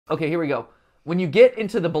Okay, here we go. When you get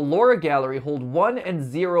into the Ballora gallery, hold 1 and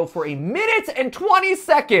 0 for 1 minute and 20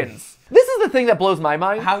 seconds. This is the thing that blows my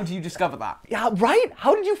mind. How did you discover that? Yeah, right?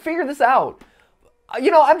 How did you figure this out?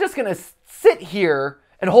 You know, I'm just gonna sit here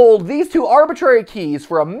and hold these 2 arbitrary keys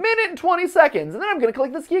for 1 minute and 20 seconds, and then I'm gonna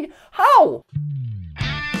click this key. How?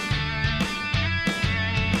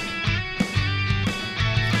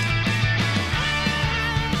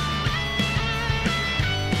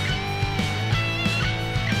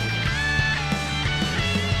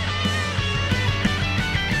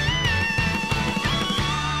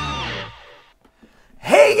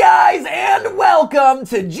 Hey guys, and welcome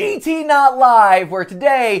to GT Not Live, where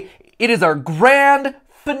today it is our grand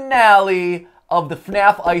finale of the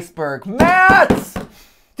FNAF Iceberg. Matt!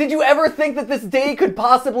 Did you ever think that this day could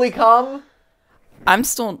possibly come? I'm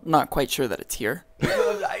still not quite sure that it's here.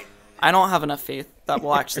 I don't have enough faith that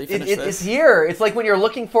we'll actually finish this. It's here. It's like when you're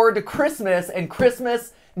looking forward to Christmas and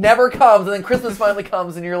Christmas never comes, and then Christmas finally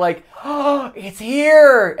comes and you're like, oh, it's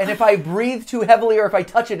here! And if I breathe too heavily or if I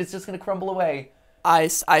touch it, it's just gonna crumble away. I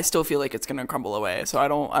still feel like it's gonna crumble away, so I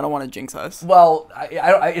don't want to jinx us. Well,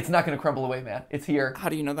 it's not gonna crumble away, man. It's here. How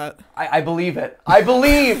do you know that? I believe it. I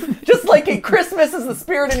believe. Just like a Christmas is the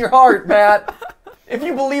spirit in your heart, Matt. If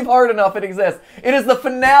you believe hard enough, it exists. It is the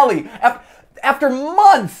finale. After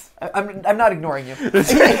months. I'm not ignoring you.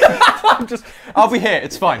 I'll be here.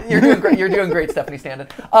 It's fine. You're doing great. You're doing great, Stephanie Standen.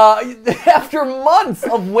 After months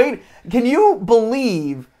of wait, can you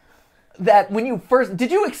believe that when you first,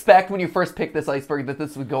 did you expect when you first picked this iceberg that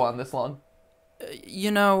this would go on this long?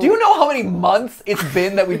 You know... Do you know how many months it's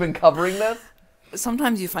been that we've been covering this?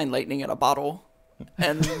 Sometimes you find lightning in a bottle,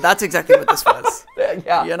 and that's exactly what this was.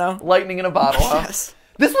 Yeah, you know? Lightning in a bottle, huh? Yes.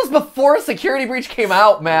 This was before Security Breach came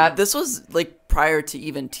out, Matt. This was, like, prior to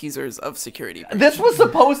even teasers of Security Breach. This was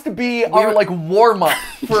supposed to be our, like, warm-up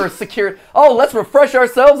for Security... Oh, let's refresh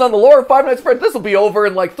ourselves on the lore of Five Nights at Freddy's. This will be over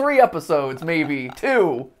in, like, 3 episodes, maybe.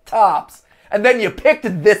 2, tops. And then you picked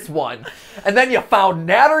this one. And then you found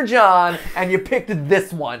Natter John, and you picked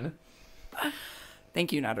this one.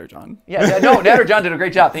 Thank you, Natter John. Yeah, no, Natter John did a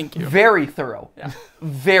great job. Thank you. Very thorough. Yeah.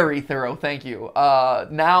 Very thorough, thank you.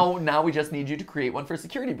 Now we just need you to create one for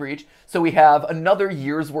Security Breach, so we have another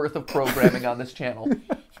year's worth of programming on this channel.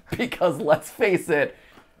 Because let's face it,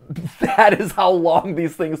 that is how long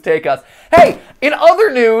these things take us. Hey, in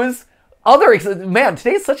other news, man,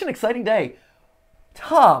 today is such an exciting day.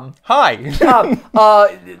 Tom. Hi. Tom,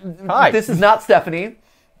 Hi. This is not Stephanie.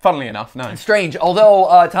 Funnily enough, no. Strange,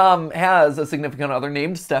 although Tom has a significant other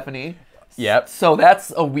named Stephanie. Yep. So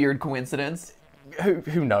that's a weird coincidence.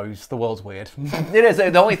 Who knows? The world's weird. It is.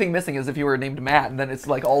 The only thing missing is if you were named Matt, and then it's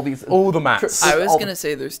like all these... All the Matts. I was going to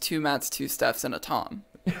say there's 2 Matts, 2 Stephs, and a Tom.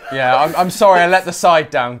 Yeah, I'm sorry I let the side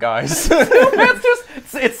down, guys. Matt's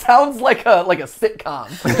just... It sounds like a sitcom.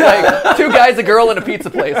 Like 2 guys, a girl, and a pizza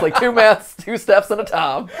place. Like 2 Matts, 2 Stephs, and a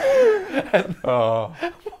Tom. Oh.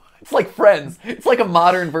 It's like Friends. It's like a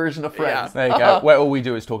modern version of Friends. Yeah. There you go. Where all we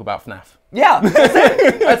do is talk about FNAF. Yeah, that's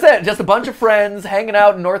it. That's it. Just a bunch of friends hanging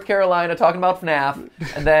out in North Carolina talking about FNAF.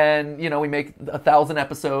 And then, you know, we make 1,000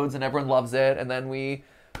 episodes and everyone loves it. And then we,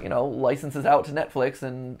 you know, license it out to Netflix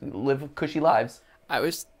and live cushy lives. I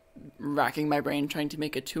was racking my brain trying to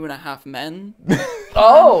make a 2.5 men.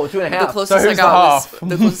 Oh, 2.5. The closest, So I who's got the was,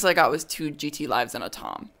 the closest I got was 2 GTLives and a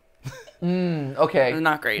Tom. Okay.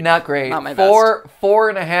 Not great. Not great. Not my best.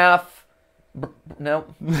 4.5. No,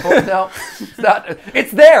 no, it's not.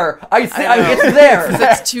 It's there. It's there.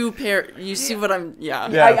 That's 2 pair. You see what I'm? Yeah.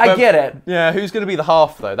 I get it. Yeah, who's going to be the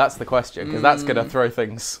half, though? That's the question, because that's going to throw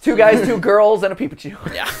things. 2 guys, 2 girls, and a Pikachu.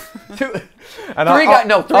 Yeah. 3 guys,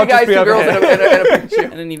 2 guys, 2 girls, and a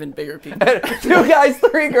Pikachu. And an even bigger Pikachu. 2 guys,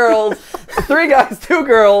 3 girls. 3 guys, 2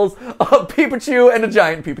 girls, a Pikachu, and a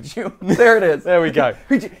giant Pikachu. There it is. There we go.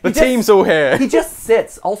 The team's team's all here. He just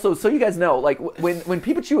sits. Also, so you guys know, like when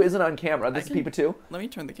Pikachu isn't on camera, this is Pikachu. Let me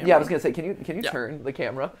turn the camera. Yeah, I was gonna say, can you turn the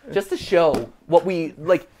camera just to show what we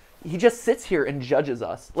like? He just sits here and judges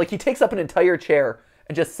us. Like he takes up an entire chair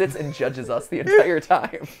and just sits and judges us the entire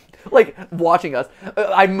time, like watching us.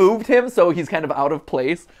 I moved him so he's kind of out of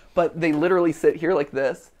place, but they literally sit here like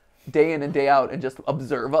this, day in and day out, and just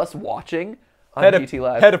observe us watching on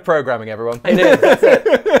GTLive. Head of programming, everyone. It is. That's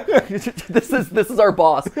it. This is our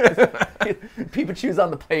boss. Pikachu's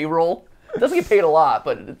on the payroll. Doesn't get paid a lot,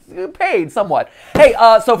 but it's paid somewhat. Hey,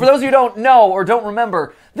 so for those of you who don't know or don't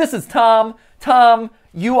remember, this is Tom. Tom,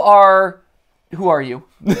 you are... Who are you?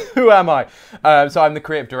 Who am I? So I'm the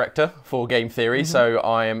creative director for Game Theory. So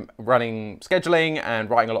I'm running scheduling and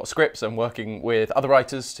writing a lot of scripts and working with other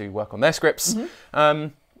writers to work on their scripts.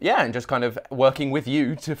 yeah, and just kind of working with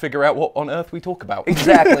you to figure out what on earth we talk about.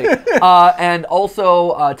 Exactly. And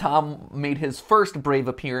also, Tom made his first brave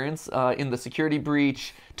appearance in the Security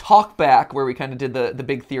Breach talkback, where we kind of did the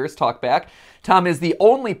big theorist talkback. Tom is the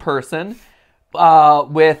only person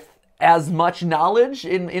with as much knowledge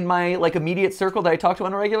in my like immediate circle that I talk to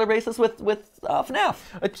on a regular basis with FNAF.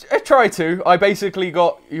 I try to. I basically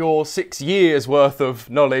got your 6 years worth of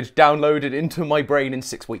knowledge downloaded into my brain in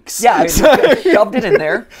 6 weeks. Yeah, I shoved it in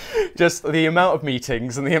there. Just the amount of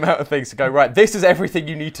meetings and the amount of things to go, right, this is everything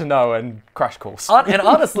you need to know, and crash course. And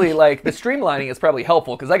honestly, like, the streamlining is probably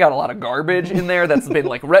helpful, because I got a lot of garbage in there that's been,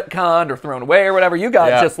 like, retconned or thrown away or whatever. You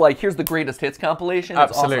got just, like, here's the greatest hits compilation.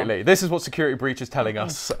 It's Absolutely. awesome. This is what Security Breach is telling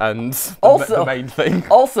us, and Also, the main thing.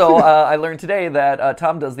 Also, I learned today that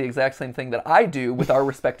Tom does the exact same thing that I do with our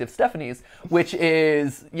respective Stephanies, which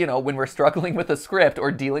is, you know, when we're struggling with a script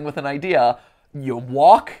or dealing with an idea, you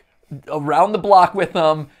walk around the block with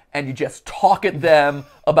them and you just talk at them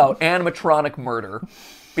about animatronic murder.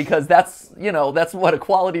 Because that's, you know, that's what a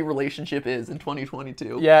quality relationship is in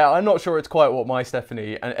 2022. Yeah, I'm not sure it's quite what my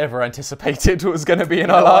Stephanie ever anticipated was going to be in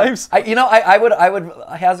our lives. I would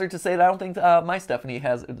hazard to say that I don't think my Stephanie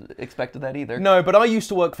has expected that either. No, but I used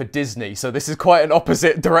to work for Disney, so this is quite an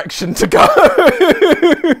opposite direction to go.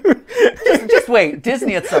 Just wait.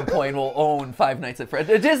 Disney at some point will own Five Nights at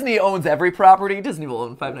Freddy's. Disney owns every property. Disney will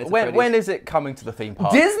own Five Nights at Freddy's. When is it coming to the theme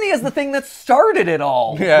park? Disney is the thing that started it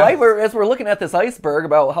all, right? As we're looking at this iceberg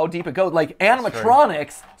about how deep it goes, like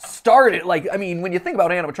animatronics started. Like, I mean, when you think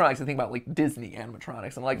about animatronics, you think about like Disney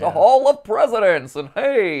animatronics and like the Hall of Presidents and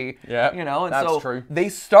hey, you know, and that's so true. They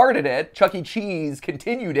started it. Chuck E. Cheese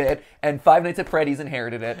continued it, and Five Nights at Freddy's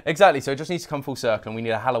inherited it. Exactly. So it just needs to come full circle, and we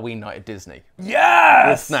need a Halloween night at Disney.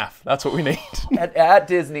 Yes, with FNAF. That's what we need. at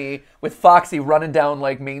Disney with Foxy running down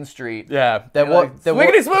like Main Street. Yeah,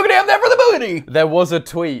 swiggity spoogity, I'm there for the boogity. There was a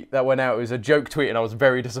tweet that went out. It was a joke tweet, and I was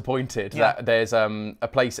very disappointed that there's a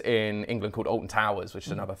place in England called Alton Towers, which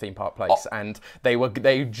is another theme park place, and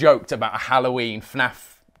they joked about a Halloween FNAF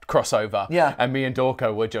crossover. Yeah. And me and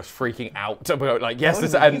Dorco were just freaking out about like, yes,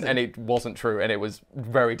 this, and it wasn't true, and it was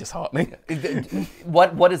very disheartening.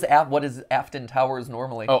 What is Afton Towers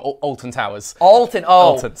normally? Oh, Alton Towers. Alton.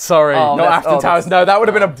 Sorry, not Afton Towers. No, that would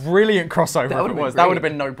have been a brilliant crossover if it was. That would have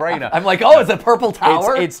been no-brainer. I'm like, oh, it's a purple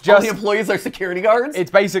tower. It's just all the employees are security guards.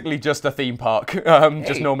 It's basically just a theme park,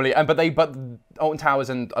 just normally. But Alton Towers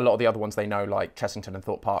and a lot of the other ones they know, like Chessington and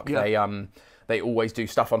Thorpe Park, they always do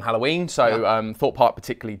stuff on Halloween. So Thorpe Park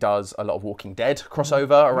particularly does a lot of Walking Dead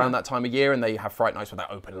crossover around that time of year, and they have Fright Nights where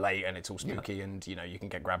they open late and it's all spooky, and you know you can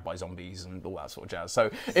get grabbed by zombies and all that sort of jazz. So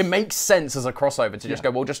it makes sense as a crossover to just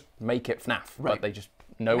go, well, just make it FNAF. But they just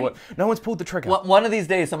no one's pulled the trigger. One of these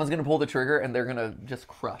days, someone's gonna pull the trigger and they're gonna just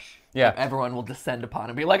crush. Yeah. Everyone will descend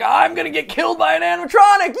upon and be like, I'm gonna get killed by an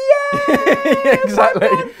animatronic. Yay! Exactly.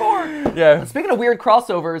 Yeah. Speaking of weird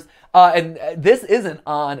crossovers, and this isn't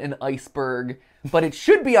on an iceberg, but it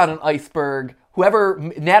should be on an iceberg. Whoever,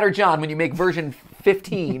 Nat or John, when you make version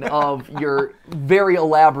 15 of your very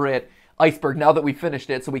elaborate iceberg, now that we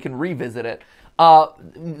finished it, so we can revisit it,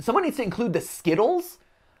 someone needs to include the Skittles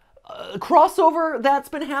crossover that's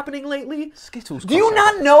been happening lately. Skittles. Do you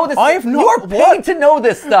not know this? I have not. You're paid to know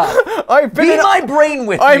this stuff. I've been my brain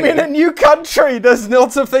with I'm me. in a new country. There's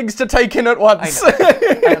lots of things to take in at once.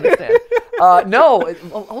 I understand. No.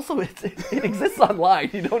 Also, it exists online.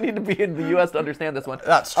 You don't need to be in the U.S. to understand this one.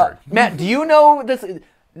 That's true. Matt, do you know this?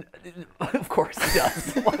 Of course he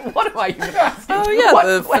does. What am I even asking? Oh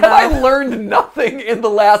yeah, have I learned nothing in the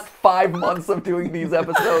last 5 months of doing these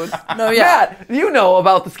episodes? No, yeah. Matt, you know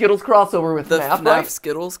about the Skittles crossover with the FNAF, FNAF right?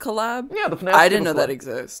 Skittles collab? Yeah, the FNAF I didn't Skittles know that collab.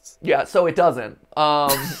 exists. Yeah, so it doesn't.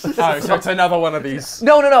 So it's another one of these.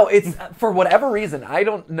 No. It's for whatever reason, I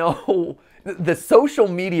don't know. The social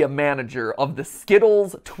media manager of the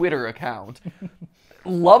Skittles Twitter account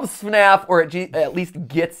loves FNAF, or at least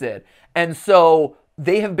gets it, and so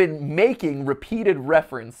they have been making repeated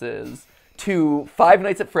references to Five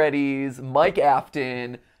Nights at Freddy's, Mike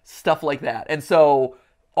Afton, stuff like that. And so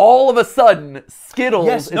all of a sudden, Skittles.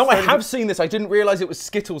 Yes, no, I have seen this. I didn't realize it was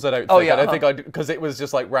Skittles. I don't think. I don't think I because it was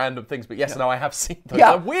just like random things. But yes, no, I have seen those.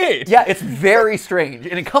 Yeah, They're weird. Yeah, it's very strange,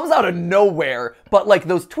 and it comes out of nowhere. But like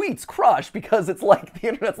those tweets crush because it's like the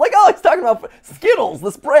internet's like, oh, he's talking about Skittles.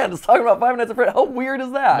 This brand is talking about Five Nights at Freddy's. How weird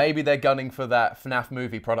is that? Maybe they're gunning for that FNAF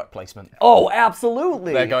movie product placement. Oh,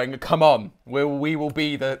 absolutely. They're going, come on, we will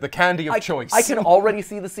be the candy of choice. I can already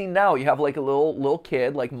see the scene now. You have like a little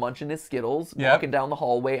kid like munching his Skittles, walking down the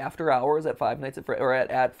hallway. hallway after hours at Five Nights at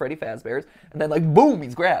at Freddy Fazbear's, and then like boom,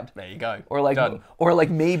 he's grabbed. There you go. Or like Done. or like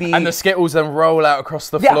maybe and the Skittles then roll out across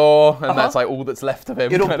the floor, and that's like all that's left of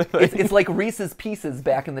him. Kind of thing. It's like Reese's Pieces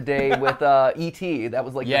back in the day with E.T. That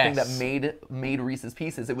was like the thing that made Reese's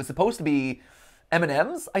Pieces. It was supposed to be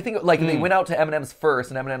M&M's. I think like they went out to M&M's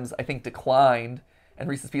first, and M&M's I think declined. And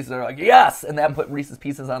Reese's Pieces are like, yes! And that put Reese's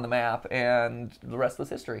Pieces on the map, and the rest was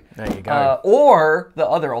history. There you go. Or the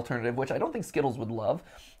other alternative, which I don't think Skittles would love,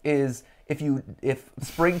 is if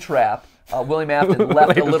Springtrap, William Afton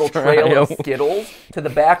left a little trail of Skittles to the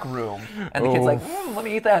back room, and the kid's like, let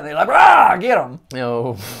me eat that, and they're like, rah, get them.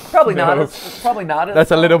 No. Probably not as.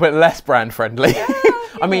 That's a little bit less brand friendly. Yeah,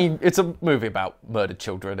 I mean, it's a movie about murdered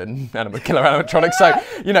children and killer animatronics, so,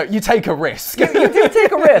 you know, you take a risk. You do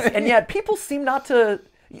take a risk, and yet people seem not to,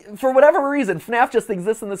 for whatever reason, FNAF just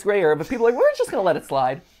exists in this gray area, but people are like, we're just going to let it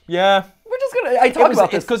slide. Yeah. We're just going to, I talk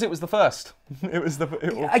about this. It's because it was the first. It was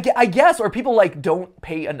I guess, or people, like, don't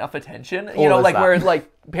pay enough attention. You know, like, where, like,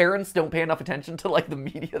 parents don't pay enough attention to, like, the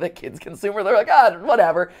media that kids consume, where they're like,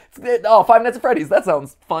 whatever. Five Nights at Freddy's, that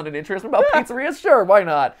sounds fun and interesting. About pizzerias? Sure, why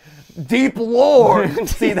not? Deep lore.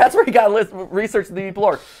 See, that's where you got to research the deep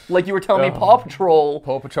lore. Like you were telling me, Paw Patrol.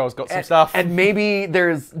 Paw Patrol's got some stuff. And maybe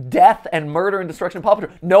there's death and murder and destruction in Paw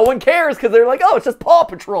Patrol. No one cares because they're like, oh, it's just Paw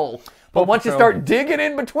Patrol. But once you start digging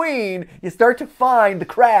in between, you start to find the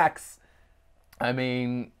cracks. I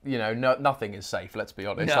mean, you know, nothing is safe, let's be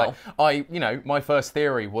honest. No. Like, my first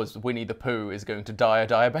theory was Winnie the Pooh is going to die a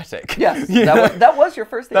diabetic. Yes, that was your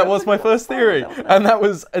first theory. That was my first theory.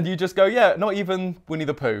 And you just go, yeah, not even Winnie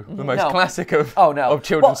the Pooh, the most classic of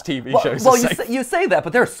children's TV shows. Well, you say that,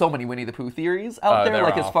 but there are so many Winnie the Pooh theories out there,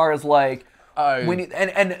 like as far as like, Winnie,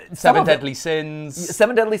 and Seven Deadly Sins.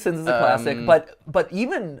 Seven Deadly Sins is a classic, but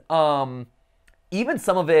even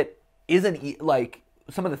some of it isn't like.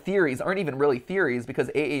 Some of the theories aren't even really theories because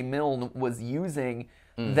A.A. Milne was using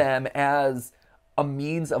them as a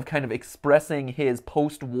means of kind of expressing his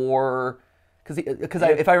post-war, because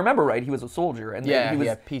if I remember right, he was a soldier and he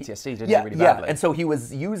had PTSD, didn't he, really badly? And so he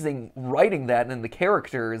was using writing that and the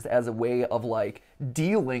characters as a way of like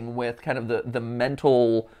dealing with kind of the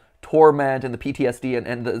mental torment and the PTSD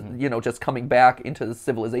and the just coming back into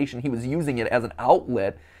civilization. He was using it as an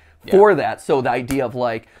outlet for that. So the idea of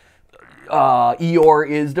like. Eeyore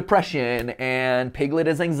is depression and Piglet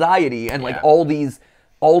is anxiety and like all these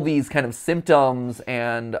kind of symptoms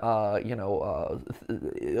and not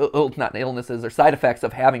illnesses or side effects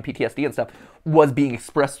of having PTSD and stuff was being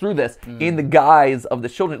expressed through this in the guise of the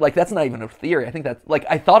children. Like that's not even a theory. I think that's like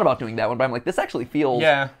I thought about doing that one, but I'm like this actually feels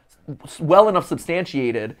well enough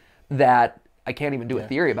substantiated that I can't even do a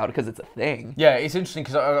theory about it because it's a thing. Yeah, it's interesting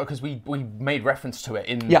because we made reference to it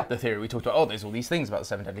in the theory. We talked about, there's all these things about the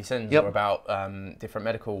Seven Deadly Sins or about different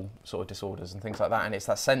medical sort of disorders and things like that. And it's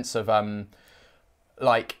that sense of,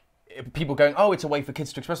 like, people going, it's a way for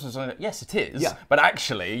kids to express themselves. Yes, it is. Yeah. But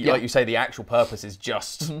actually, like you say, the actual purpose is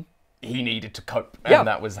just he needed to cope. And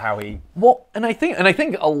that was how he... Well, and I think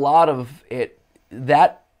a lot of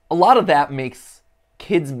that makes...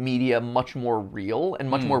 kids media much more real and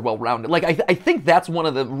much more well-rounded. Like I think that's one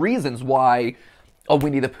of the reasons why a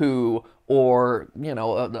Winnie the Pooh or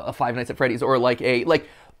a Five Nights at Freddy's or like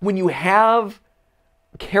when you have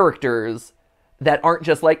characters that aren't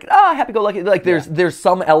just like happy-go-lucky, like there's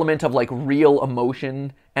some element of like real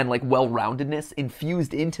emotion and like well-roundedness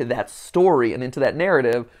infused into that story and into that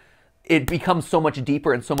narrative. It becomes so much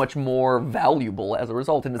deeper and so much more valuable as a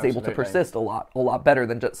result and is able to persist a lot better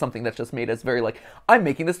than just something that's just made as very like, I'm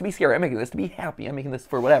making this to be scary, I'm making this to be happy, I'm making this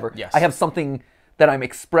for whatever. Yes. I have something that I'm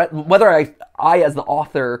whether I as the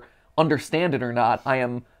author understand it or not, I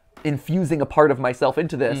am infusing a part of myself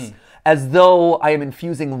into this as though I am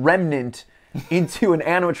infusing remnant into an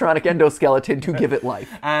animatronic endoskeleton to give it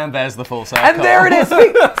life. And there's the full circle. And there it is.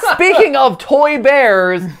 Speaking of toy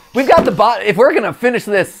bears, we've got if we're going to finish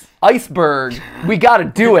this iceberg, we got to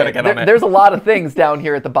do it. There's a lot of things down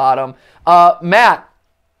here at the bottom. Matt.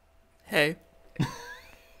 Hey.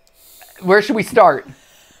 Where should we start?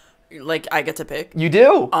 Like, I get to pick? You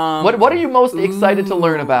do? What are you most excited to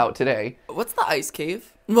learn about today? What's the ice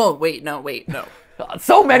cave? Well, wait, no.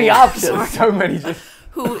 So many options. So many.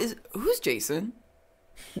 Who's Jason?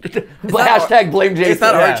 Hashtag blame Jason. Is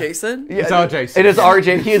that our Jason? Yeah, it's our Jason. It is our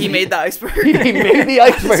Jason. He made the iceberg. He made the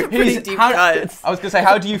iceberg. Pretty deep cut. I was going to say,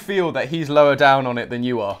 how do you feel that he's lower down on it than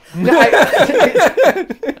you are? I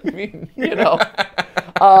mean,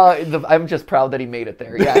 I'm just proud that he made it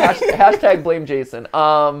there. Yeah, hashtag blame Jason.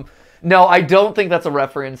 No, I don't think that's a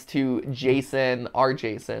reference to Jason, our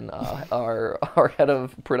head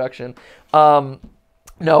of production.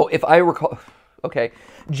 No, if I recall... Okay.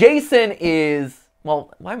 Jason is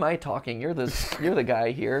Well, why am I talking? You're the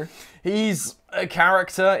guy here. He's a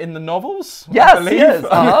character in the novels. Yes, I believe. he is.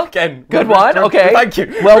 Again, good one. Okay, thank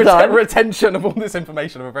you. Well done. Retention of all this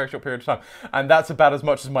information over a very short period of time, and that's about as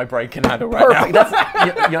much as my brain can handle right Perfect. now.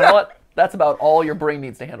 That's you know what? That's about all your brain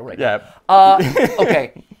needs to handle right Yeah. now.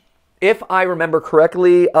 Okay. If I remember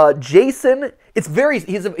correctly, Jason. He's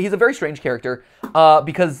a very strange character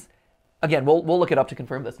because, again, we'll look it up to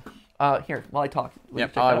confirm this. Here, while I talk.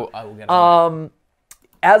 Yep, I will get it.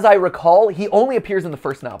 As I recall, he only appears in the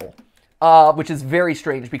first novel, which is very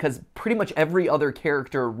strange because pretty much every other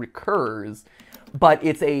character recurs, but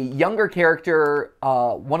it's a younger character.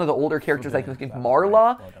 One of the older characters, I think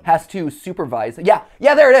Marla, has to supervise. Yeah,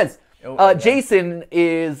 there it is. Jason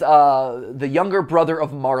is the younger brother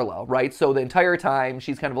of Marla, right? So the entire time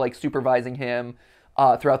she's kind of like supervising him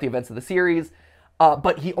throughout the events of the series.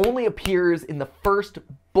 But he only appears in the first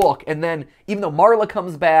book, and then even though Marla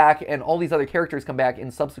comes back and all these other characters come back in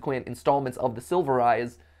subsequent installments of the Silver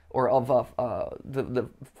Eyes or of the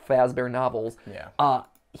Fazbear novels,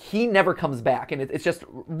 he never comes back, and it's just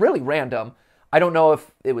really random. I don't know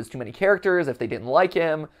if it was too many characters, if they didn't like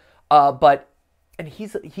him, but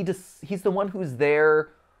he's the one who's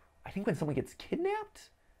there. I think when someone gets kidnapped,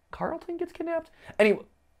 Carlton gets kidnapped. Anyway,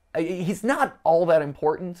 he's not all that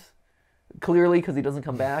important. Clearly, because he doesn't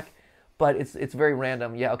come back, but it's very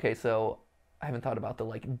random. Yeah, okay, so I haven't thought about the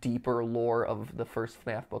like deeper lore of the first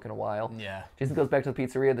FNAF book in a while. Yeah. Jason goes back to the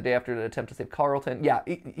pizzeria the day after the attempt to save Carlton. Yeah,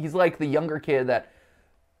 he's like the younger kid that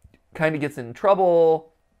kind of gets in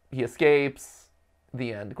trouble. He escapes.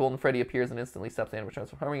 The end. Golden Freddy appears and instantly stops the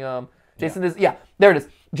animatronics from harming him. Jason is, there it is.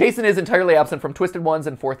 Jason is entirely absent from Twisted Ones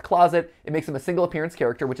and Fourth Closet. It makes him a single appearance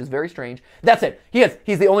character, which is very strange. That's it. He is.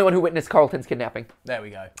 He's the only one who witnessed Carlton's kidnapping. There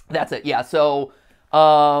we go. That's it. Yeah. So,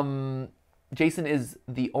 Jason is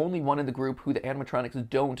the only one in the group who the animatronics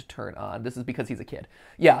don't turn on. This is because he's a kid.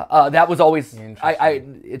 Yeah. That was always.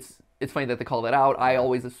 It's funny that they call that out. I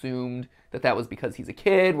always assumed that was because he's a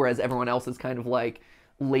kid, whereas everyone else is kind of like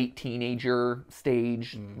late teenager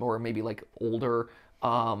stage or maybe like older.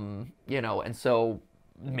 And so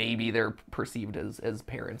maybe they're perceived as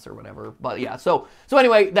parents or whatever. But yeah, so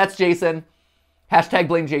anyway, that's Jason. Hashtag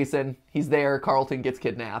blame Jason. He's there. Carlton gets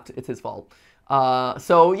kidnapped. It's his fault.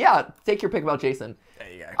 So yeah, take your pick about Jason.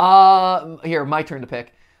 There you go. Here, my turn to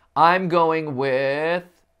pick. I'm going with,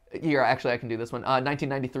 here, actually I can do this one.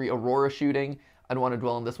 1993 Aurora shooting. I don't want to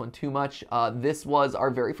dwell on this one too much. This was our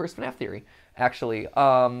very first FNAF theory, actually.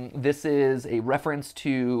 This is a reference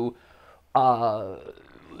to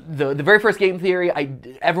the very first game theory.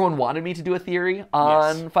 Everyone wanted me to do a theory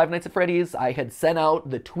on Five Nights at Freddy's. I had sent out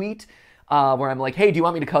the tweet where I'm like, hey, do you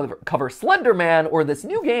want me to cover Slender Man or this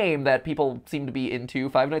new game that people seem to be into,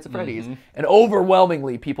 Five Nights at Freddy's? And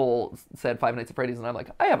overwhelmingly people said Five Nights at Freddy's, and I'm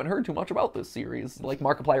like, I haven't heard too much about this series. Like,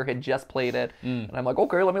 Markiplier had just played it, and I'm like,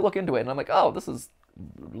 okay, let me look into it. And I'm like, oh, this is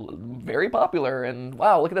very popular, and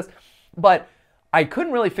wow, look at this. But I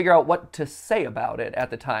couldn't really figure out what to say about it at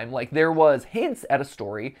the time. Like, there was hints at a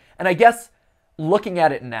story, and I guess looking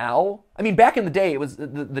at it now, I mean, back in the day, it was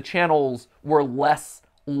the channels were less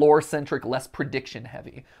lore-centric, less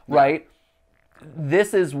prediction-heavy, right?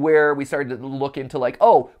 This is where we started to look into, like,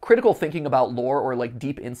 oh, critical thinking about lore or, like,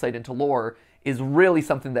 deep insight into lore is really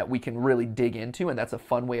something that we can really dig into, and that's a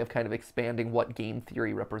fun way of kind of expanding what game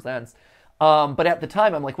theory represents. But at the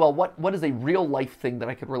time, I'm like, well, what is a real-life thing that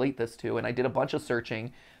I could relate this to? And I did a bunch of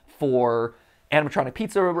searching for animatronic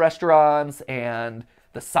pizza restaurants and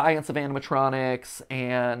the science of animatronics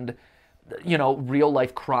and,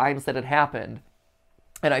 real-life crimes that had happened.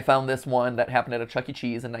 And I found this one that happened at a Chuck E.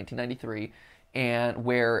 Cheese in 1993, and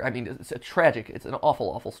where, I mean, it's an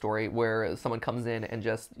awful, awful story where someone comes in and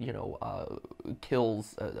just,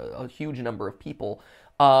 kills a huge number of people.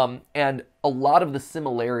 And a lot of the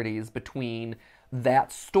similarities between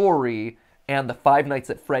that story and the Five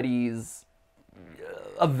Nights at Freddy's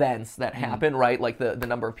events that happen, right? Like the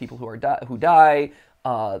number of people who die,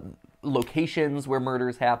 locations where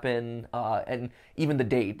murders happen, and even the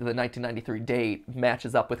date, the 1993 date,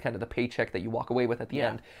 matches up with kind of the paycheck that you walk away with at the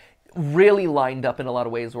end. Really lined up in a lot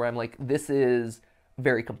of ways where I'm like, this is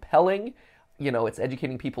very compelling. It's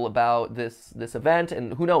educating people about this event,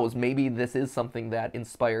 and who knows, maybe this is something that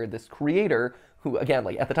inspired this creator who, again,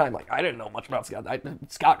 like at the time, like I didn't know much about Scott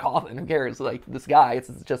Cawthon, who cares? Like this guy, it's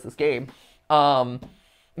just this game.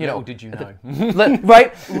 Little did you know.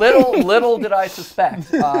 Right? Little did I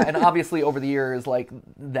suspect. And obviously over the years, like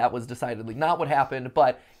that was decidedly not what happened,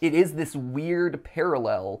 but it is this weird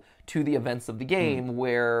parallel to the events of the game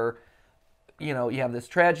where, you have this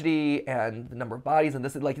tragedy and the number of bodies, and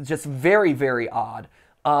this is like, it's just very, very odd.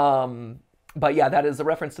 But yeah, that is a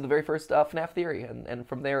reference to the very first FNAF theory, and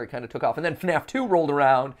from there it kind of took off. And then FNAF 2 rolled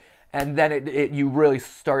around, and then you really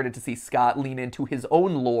started to see Scott lean into his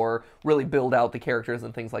own lore, really build out the characters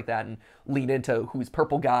and things like that, and lean into who's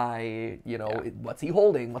Purple Guy, you know, what's he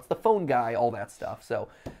holding, what's the phone guy, all that stuff. So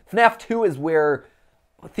FNAF 2 is where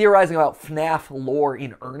theorizing about FNAF lore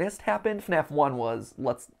in earnest happened. FNAF 1 was,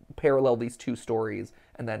 let's parallel these two stories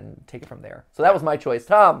and then take it from there. So that was my choice.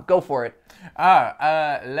 Tom, go for it.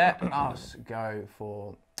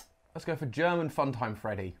 Let's go for German Funtime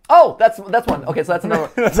Freddy. Oh, that's one. Okay, so that's another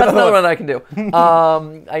one. That's another one that I can do.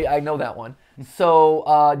 I know that one.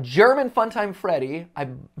 So German Funtime Freddy. I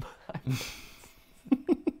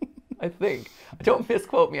think. Don't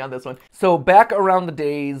misquote me on this one. So back around the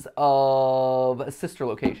days of Sister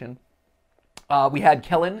Location, we had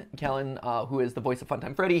Kellen, who is the voice of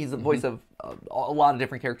Funtime Freddy. He's the voice of a lot of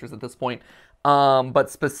different characters at this point. But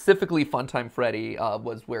specifically Funtime Freddy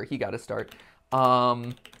was where he got his start.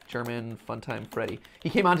 German Funtime Freddy. He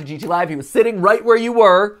came on to GTLive. He was sitting right where you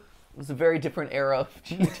were. It was a very different era of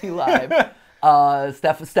GTLive.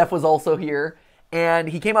 Steph was also here. And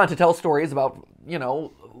he came on to tell stories about, you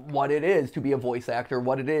know, what it is to be a voice actor,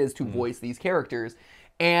 what it is to voice these characters.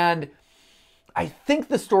 And I think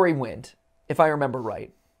the story went, if I remember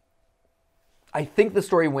right, I think the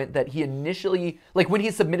story went that he initially, like when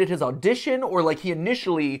he submitted his audition, or like he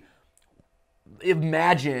initially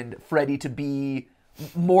imagined Freddy to be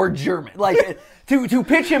more German, like to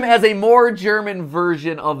pitch him as a more German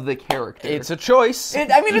version of the character. It's a choice.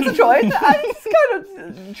 It's a choice. It's kind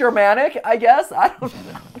of Germanic, I guess. I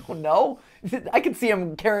don't know. I could see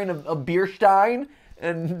him carrying a beer stein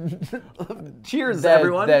and cheers,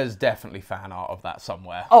 everyone. There's definitely fan art of that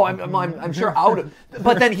somewhere. Oh, I'm sure out of.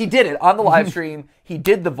 But then he did it on the live stream. He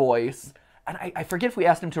did the voice, and I forget if we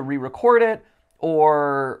asked him to re-record it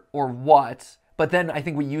or what. But then I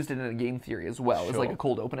think we used it in a game theory as well. It was like a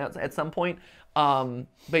cold open at some point. But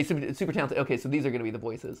he's super talented. Okay, so these are going to be the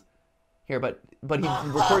voices here. But he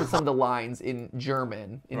recorded some of the lines in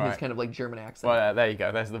German, in his kind of like German accent. Well, there you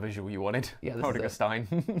go. There's the visual you wanted. Yeah, this Holding is a stein.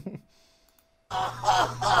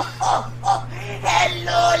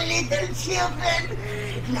 Hello, little children.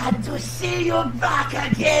 Glad to see you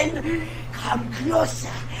back again. Come closer.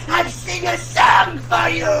 I'll sing a song for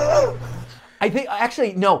you. I think,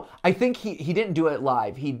 actually, no, I think he didn't do it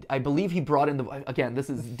live. I believe he brought in again, this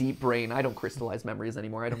is deep brain. I don't crystallize memories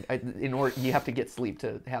anymore. You have to get sleep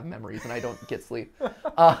to have memories, and I don't get sleep.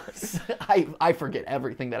 I forget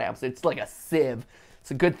everything that happens. It's like a sieve.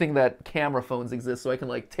 It's a good thing that camera phones exist, so I can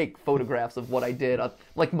like take photographs of what I did,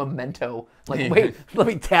 like memento. Like, wait, let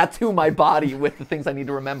me tattoo my body with the things I need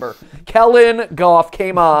to remember. Kellen Goff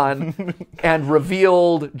came on and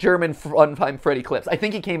revealed German Funtime Freddy clips. I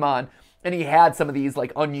think he came on and he had some of these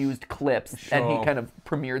like unused clips, and he kind of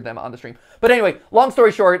premiered them on the stream. But anyway, long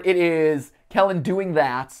story short, it is Kellen doing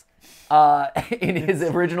that in his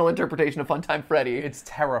original interpretation of Funtime Freddy. It's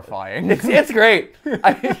terrifying. It's great.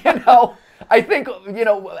 I think,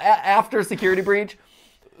 after Security Breach,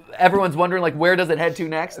 everyone's wondering, like, where does it head to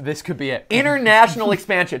next? This could be it. International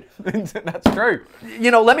expansion. That's true.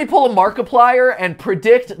 Let me pull a Markiplier and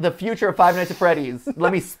predict the future of Five Nights at Freddy's.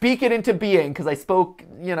 Let me speak it into being, because I spoke,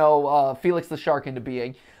 Felix the Shark into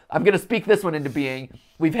being. I'm going to speak this one into being.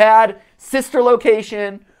 We've had Sister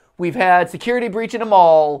Location. We've had Security Breach in a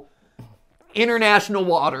mall. International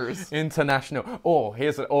waters. International. Or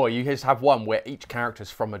you just have one where each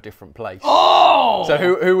character's from a different place. Oh! So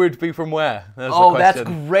who would be from where? That's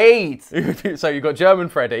great. So you've got German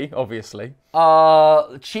Freddy, obviously.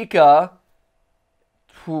 Chica.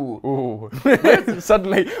 Ooh.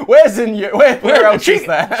 Suddenly, where else is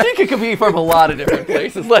there? Chica could be from a lot of different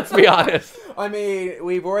places, let's be honest. I mean,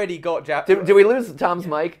 we've already got Did we lose Tom's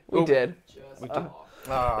mic? We did.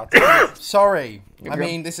 Sorry. I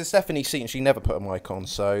mean, this is Stephanie's seat, and she never put a mic on,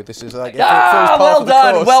 so this is like... well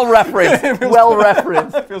done! Well referenced. Well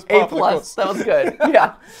referenced. A+. That was good.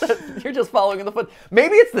 Yeah. You're just following in the foot.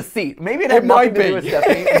 Maybe it's the seat. Maybe it had nothing to do with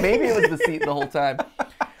Stephanie. Maybe it was the seat the whole time.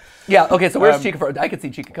 Yeah, okay, so where's Chica from? I could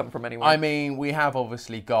see Chica coming from anywhere. I mean, we have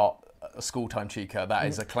obviously got a School-Time Chica. That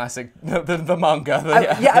is a classic, the manga. I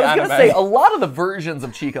was going to say, a lot of the versions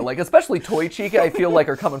of Chica, like especially Toy Chica, I feel like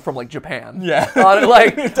are coming from like Japan. Yeah.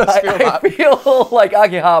 It does feel that. I feel like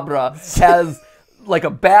Akihabara has like a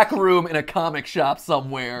back room in a comic shop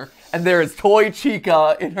somewhere, and there is Toy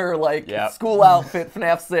Chica in her like school outfit,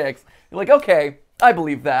 FNAF 6. You're like, okay, I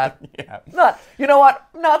believe that. Yeah. You know what?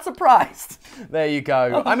 Not surprised. There you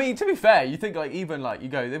go. I mean, to be fair, you think like even like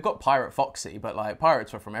they've got Pirate Foxy, but like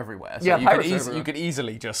pirates are from everywhere. So you could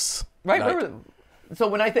easily just So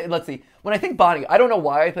when I think, let's see, when I think Bonnie, I don't know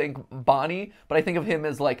why I think Bonnie, but I think of him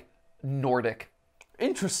as like Nordic.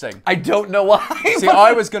 Interesting. I don't know why. See,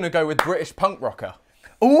 I was going to go with British punk rocker.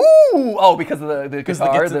 Ooh! Oh, because of the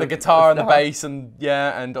guitar, the guitar and the bass, and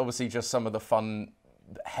and obviously just some of the fun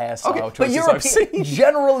hairstyle choices I've seen.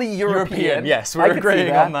 Generally European. Yes, we're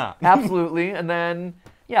agreeing on that. Absolutely. And then,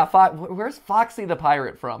 where's Foxy the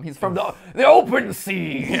pirate from? He's from the open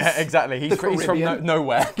seas. Yeah, exactly. He's from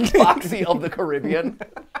nowhere. Foxy of the Caribbean.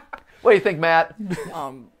 What do you think, Matt?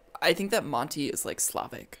 I think that Monty is like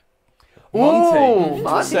Slavic. Ooh,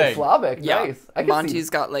 Monty Slavic. Yeah. Nice. Monty's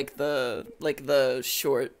got like the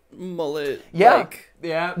short mullet. Yeah. Like,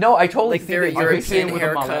 Yeah. No, I totally like see very the European with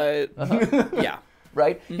a mullet. haircut. Yeah.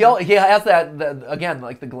 Right? He has that again,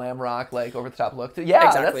 like the glam rock, like over the top look. Yeah,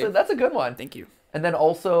 Exactly. that's a good one. Thank you. And then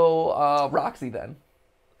also Roxy then.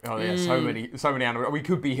 Oh yeah, so many animatronics. We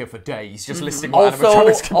could be here for days just listing what animatronics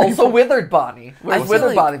Also, can be also Withered Bonnie. Where's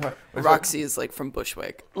Withered Bonnie? Roxy is like from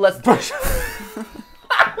Bushwick. Let's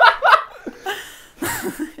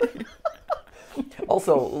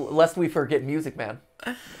Also, lest we forget Music Man.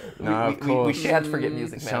 No, of course. We shan't forget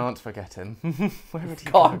Music Man. Shan't forget him. Where would he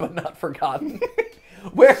Gone but not forgotten.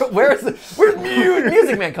 Where's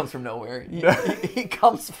Music Man comes from nowhere. He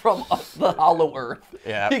comes from the hollow earth.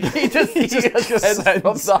 Yeah. He just ascends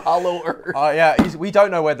from the hollow earth. Yeah, we don't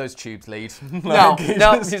know where those tubes lead. No,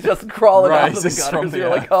 he's just crawling out of the rises from gutters. the You're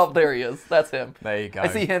like, earth. oh, there he is. That's him. There you go. I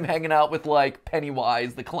see him hanging out with like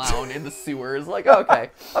Pennywise, the clown, in the sewers. Like, okay,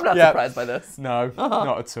 I'm not surprised by this. No,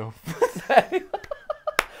 not at all.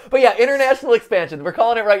 But yeah, international expansion. We're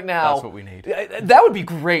calling it right now. That's what we need. That would be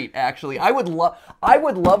great, actually. I would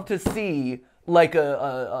love to see like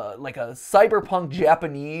a cyberpunk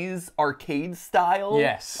Japanese arcade style.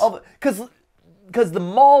 Yes. Because the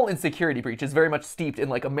mall in Security Breach is very much steeped in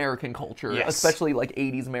like American culture, Yes. especially like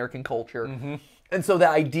 80s American culture. Mm-hmm. And so the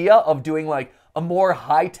idea of doing like a more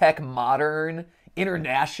high-tech, modern,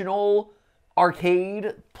 international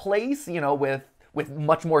arcade place, with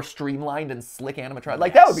much more streamlined and slick animatronics.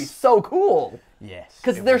 Like, that would be so cool. Yes.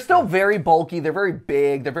 Because they're still very bulky, they're very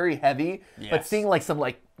big, they're very heavy. But Yes. seeing like some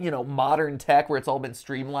modern tech where it's all been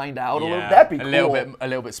streamlined out a little, that'd be cool. A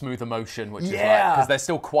little bit smoother motion, which is Yeah. like, because they're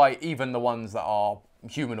still quite, even the ones that are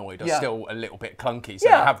humanoid are still a little bit clunky. So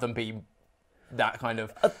Yeah. to have them be that kind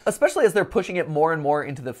of... Especially as they're pushing it more and more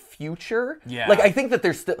into the future. Yeah. Like, I think that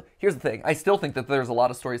there's still... Here's the thing. I still think that there's a lot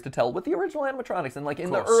of stories to tell with the original animatronics and, like,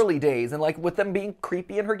 in the early days and, like, with them being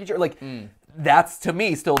creepy and herky. Like, that's, to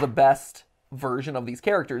me, still the best version of these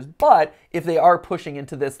characters. But if they are pushing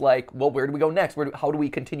into this, like, well, where do we go next? How do we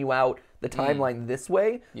continue out the timeline this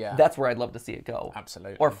way? Yeah. That's where I'd love to see it go.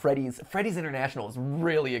 Absolutely. Or Freddys. Freddys International is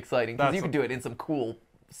really exciting because you can do it in some cool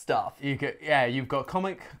stuff. You've got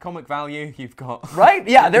comic value, you've got... Right?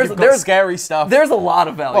 Yeah, there's scary stuff. There's a lot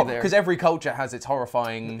of value there. Because every culture has its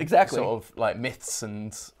horrifying Exactly. sort of like myths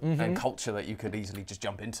and culture that you could easily just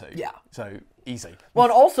jump into. Yeah. So, easy. Well,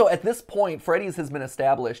 and also at this point, Freddys has been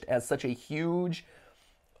established as such a huge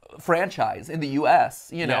franchise in the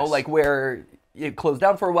U.S., Yes. like where it closed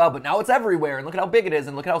down for a while, but now it's everywhere, and look at how big it is,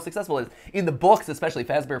 and look at how successful it is. In the books, especially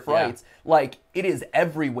Fazbear Frights, like, it is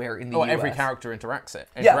everywhere in the US. Every character interacts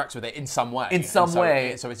with it in some way. In some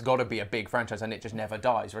way. So it's got to be a big franchise, and it just never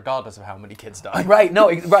dies, regardless of how many kids die. Right, no,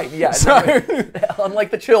 right, yeah.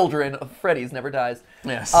 Unlike the children, Freddys never dies.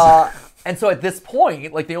 Yes. And so at this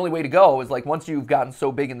point, like, the only way to go is, like, once you've gotten so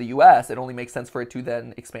big in the U.S., it only makes sense for it to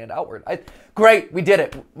then expand outward. Great, we did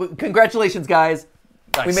it. Congratulations, guys.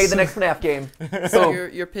 Nice. We made the next FNAF game. So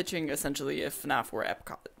you're pitching essentially if FNAF were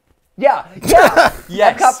Epcot. Yeah.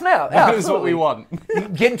 Yes. Epcot FNAF. That is what we want.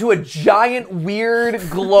 Get into a giant, weird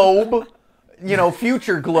globe,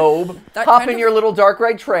 future globe, That hop kind in of- your little dark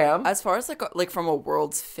ride tram. As far as like from a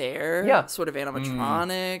World's Fair sort of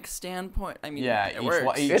animatronic standpoint, I mean, Yeah, it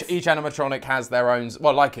works. each animatronic has their own...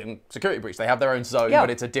 Well, like in Security Breach, they have their own zone, but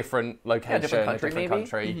it's a different location, different country, a different maybe.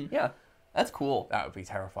 country. Yeah, that's cool. That would be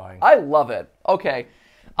terrifying. I love it. Okay.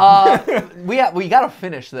 We got to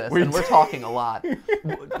finish this, and we're talking a lot.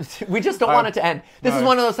 We just don't want it to end. This is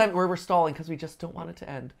one of those times where we're stalling because we just don't want it to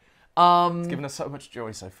end. It's given us so much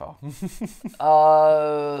joy so far.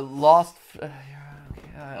 Lost.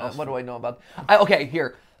 What do I know about? Okay,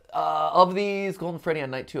 here. Of these, Golden Freddy on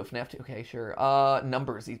night 2 of FNAF 2. Okay, sure.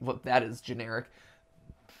 Numbers. That is generic.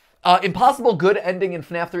 Impossible good ending in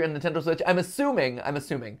FNAF 3 on Nintendo Switch. I'm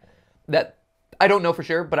assuming that, I don't know for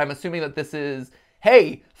sure, but I'm assuming that this is,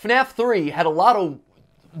 hey, FNAF 3 had a lot of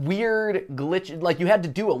weird glitches, like you had to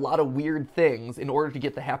do a lot of weird things in order to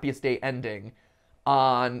get the happiest day ending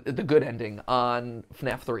on, the good ending on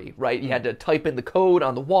FNAF 3, right? You had to type in the code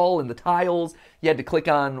on the wall and the tiles, you had to click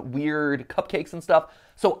on weird cupcakes and stuff.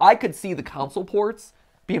 So I could see the console ports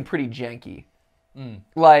being pretty janky.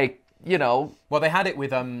 Like, you know. Well, they had it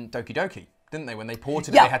with Doki Doki, didn't they? When they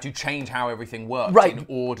ported it, Yeah. they had to change how everything worked Right. in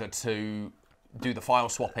order to do the file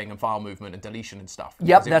swapping and file movement and deletion and stuff.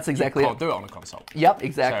 Yep, Because that's exactly you it. can't do it on a console. Yep,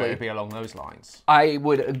 exactly. So it'd be along those lines. I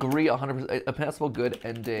would agree 100%. A passable good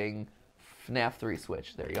ending. FNAF 3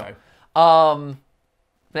 Switch. There you go.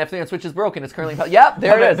 FNAF 3 on Switch is broken. It's currently... Yep,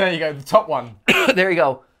 there it is. There you go, the top one. There you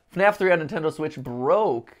go. FNAF 3 on Nintendo Switch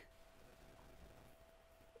broke.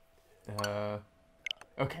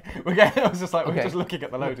 Okay. I was just like, Okay. we're just looking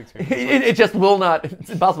at the loading screen. It just will not... It's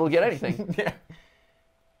impossible to get anything. Yeah.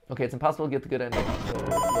 Okay, it's impossible to get the good ending.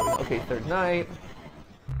 So, okay, third night.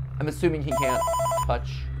 I'm assuming he can't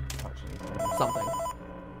touch something.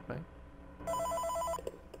 Right?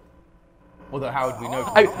 Although, how would we know?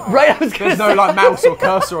 I was gonna There's no say... like mouse or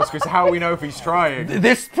cursor or screen, so how do we know if he's trying?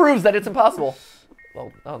 This proves that it's impossible.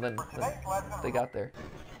 Well, oh, then they got there.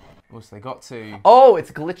 What's they got to? Oh,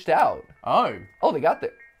 it's glitched out. Oh. Oh, they got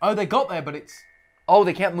there. Oh, they got there, but it's... Oh,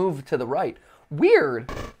 they can't move to the right. Weird.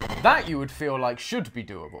 That you would feel like should be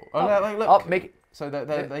doable. Oh, like, look. Oh, make it... So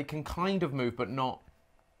they can kind of move, but not...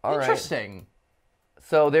 All right. Interesting.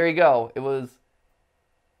 So there you go. It was...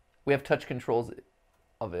 We have touch controls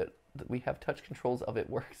of it. We have touch controls of it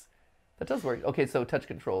works. That does work. Okay, so touch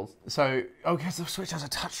controls. So, because the Switch has a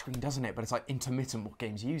touchscreen, doesn't it? But it's like intermittent what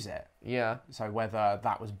games use it. Yeah. So whether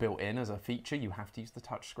that was built in as a feature, you have to use the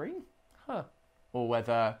touchscreen. Huh. Or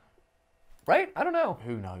whether... Right? I don't know.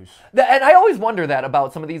 Who knows? And I always wonder that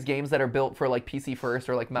about some of these games that are built for like PC first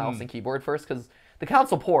or like mouse and keyboard first, because the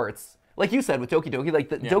console ports, like you said with Doki Doki, like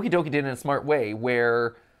Doki Doki did it in a smart way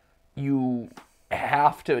where you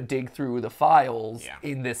have to dig through the files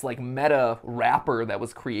in this like meta wrapper that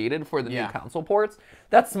was created for the new console ports.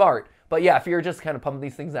 That's smart. But yeah, if you're just kind of pumping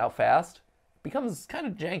these things out fast, it becomes kind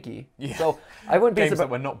of janky. Yeah. So I wouldn't be Games that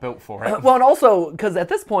were not built for it. Well, and also because at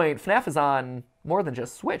this point, FNAF is on more than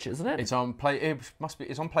just Switch, isn't it? It's on It's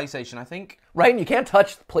on PlayStation, I think. Right, and you can't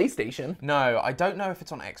touch PlayStation. No, I don't know if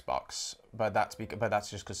it's on Xbox, but that's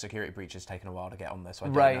just because Security Breach has taken a while to get on there, so I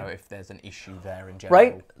don't know if there's an issue there in general.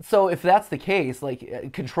 Right. So if that's the case,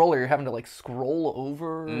 like controller, you're having to like scroll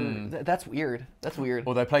over. That's weird. That's weird.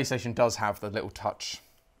 Although PlayStation does have the little touch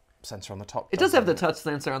sensor on the top. It does have the touch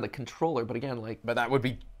sensor on the controller, but again, like. But that would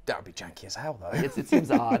be janky as hell, though. It seems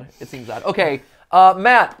odd. It seems odd. Okay,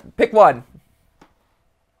 Matt, pick one.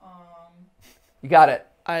 You got it.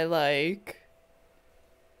 I like...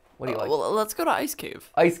 What do you like? Well, let's go to Ice Cave.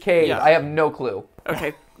 Ice Cave. Yeah. I have no clue.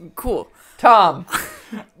 Okay, cool. Tom.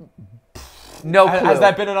 No clue. Has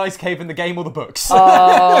there been an Ice Cave in the game or the books?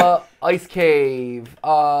 Ice Cave.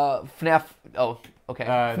 FNAF. Oh, okay.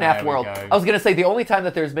 FNAF World. Go. I was gonna say the only time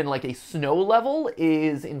that there's been like a snow level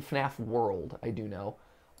is in FNAF World. I do know.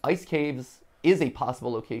 Ice Caves is a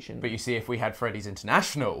possible location. But you see, if we had Freddys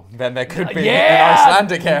International, then there could be an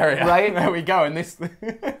Icelandic area. Right? There we go. And this...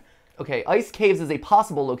 Okay, Ice Caves is a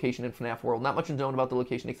possible location in FNAF World. Not much is known about the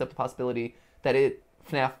location except the possibility that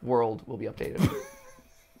FNAF World will be updated.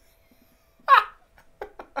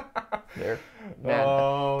 There. Man.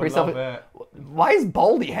 Oh, Pretty love it. Why is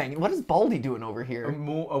Baldi hanging? What is Baldi doing over here?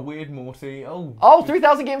 A weird Morty. Oh,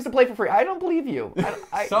 3,000 games to play for free. I don't believe you.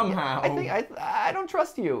 Somehow. I don't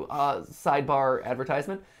trust you. Sidebar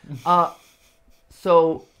advertisement.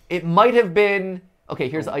 So it might have been... Okay,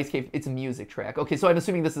 here's Ice Cave. It's a music track. Okay, so I'm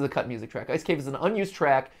assuming this is a cut music track. Ice Cave is an unused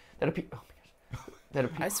track that appears... Oh my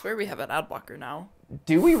gosh. I swear we have an ad blocker now.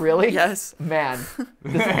 Do we really? Yes. Man,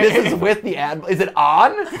 this is with the ad... Is it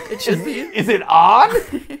on? It should be. Is it on?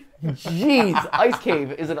 Jeez. Ice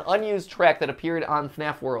Cave is an unused track that appeared on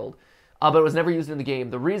FNAF World, but it was never used in the game.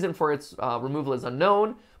 The reason for its removal is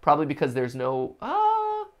unknown, probably because there's no...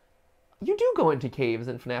 You do go into caves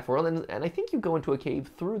in FNAF World, and I think you go into a cave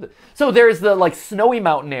through the... So there's the, like, snowy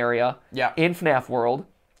mountain area in FNAF World.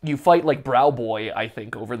 You fight, like, Brow Boy, I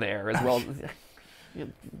think, over there, as well as...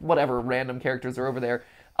 Whatever random characters are over there.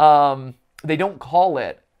 They don't call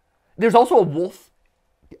it... There's also a wolf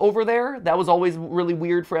over there. That was always really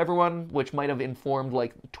weird for everyone, which might have informed,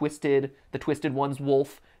 like, the Twisted One's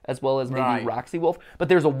wolf, as well as maybe Roxy Wolf. But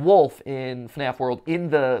there's a wolf in FNAF World in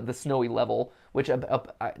the snowy level, which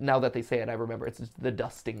now that they say it, I remember. It's just the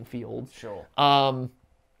dusting fields. Sure.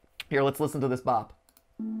 Here, let's listen to this bop.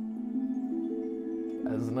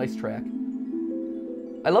 That is a nice track.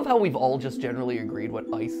 I love how we've all just generally agreed what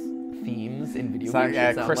ice themes in video games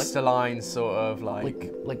should sound crystalline like. Sort of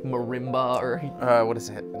like marimba or what is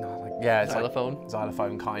it? No, it's xylophone. Like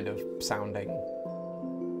xylophone kind of sounding.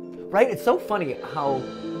 Right? It's so funny how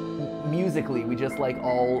musically we just like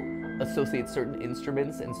all associate certain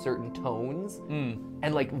instruments and certain tones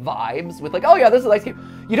and like vibes with like, oh yeah, this is Ice Cave.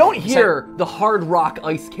 You don't hear the hard rock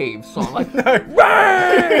Ice Cave song like,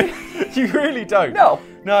 You really don't. No.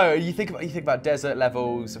 No, you think about desert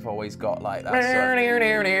levels have always got like that sort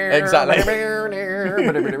of...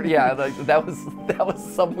 Exactly. Yeah, like, that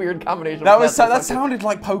was some weird combination. That sounded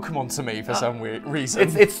like Pokemon to me for some weird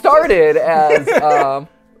reason. It started as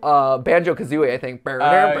Banjo-Kazooie, I think.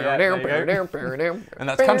 And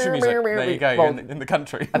that's country music. There you go. Well, in the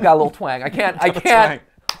country. I've got a little twang. I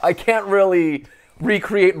can't really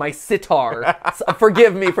recreate my sitar.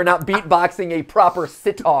 Forgive me for not beatboxing a proper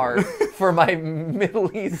sitar for my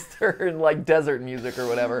Middle Eastern like desert music or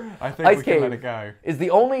whatever. I think Ice we Cave can let it go. is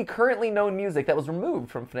the only currently known music that was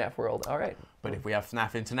removed from FNAF World. All right. But if we have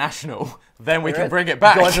FNAF International, then we can bring it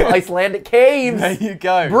back. Going to Icelandic caves. There you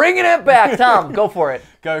go. Bringing it back. Tom, go for it.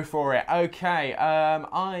 Go for it. Okay.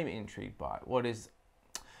 I'm intrigued by it. What is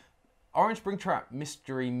Orange Springtrap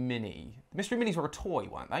Mystery Mini? Mystery Minis were a toy,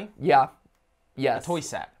 weren't they? Yeah. Yes. A toy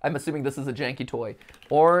set. I'm assuming this is a janky toy.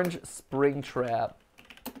 Orange Springtrap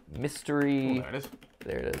Mystery. Oh, there it is.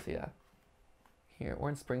 There it is, yeah. Here,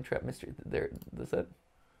 Orange Springtrap Mystery. There, that's it.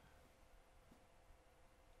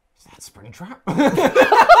 Is that Springtrap?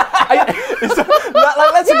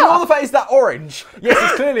 Let's ignore the fact, is that orange? Yes,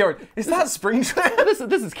 it's clearly orange. Is that Springtrap?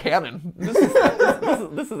 This is canon.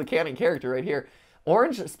 This is a canon character right here.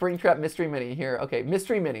 Orange Springtrap Mystery Mini here. Okay,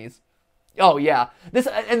 Mystery Minis. Oh yeah,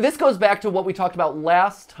 this goes back to what we talked about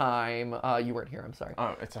last time. You weren't here. I'm sorry.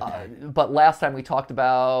 Oh, it's okay. But last time we talked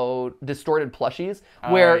about distorted plushies,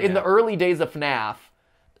 where in the early days of FNAF,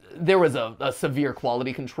 there was a severe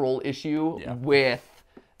quality control issue with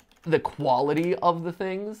the quality of the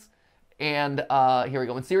things. And here we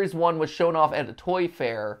go. When Series 1 was shown off at a toy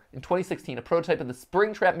fair in 2016, a prototype of the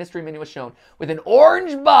Springtrap Mystery Mini was shown with an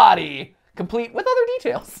orange body, complete with other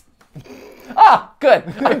details. Ah, good.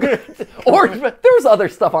 I'm good. Orange, but there was other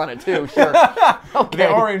stuff on it too, sure. Okay. The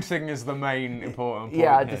orange thing is the main important point.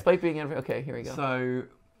 Yeah, here. despite being okay, here we go. So,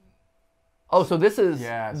 so this is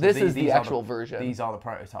this is these the actual version. These are the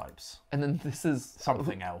prototypes. And then this is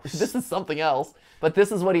something else. This is something else, but this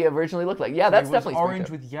is what he originally looked like. Yeah, that's definitely orange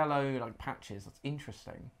with yellow like patches. That's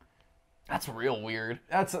interesting. That's real weird.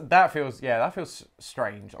 That feels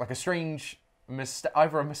strange. Like a strange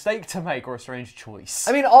either a mistake to make or a strange choice.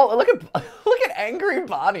 I mean, look at Angry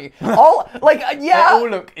Bonnie. They're all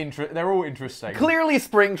interesting. Clearly,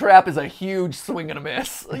 Springtrap is a huge swing and a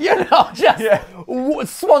miss. You know,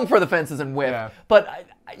 just swung for the fences and whiffed. Yeah. But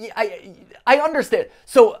I understand.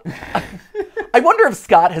 So I wonder if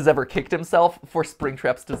Scott has ever kicked himself for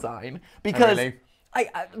Springtrap's design because. Really?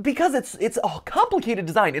 Because it's a complicated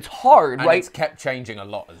design. It's hard, right? It's kept changing a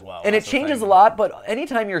lot as well. And it changes a lot, but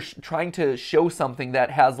anytime you're trying to show something that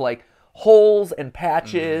has like holes and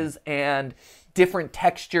patches and different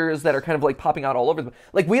textures that are kind of like popping out all over,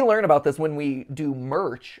 like we learn about this when we do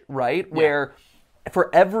merch, right? Yeah. Where for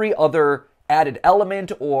every other added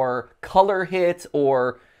element or color hit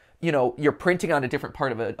or you're printing on a different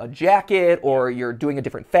part of a jacket or you're doing a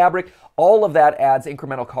different fabric, all of that adds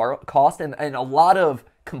incremental cost and a lot of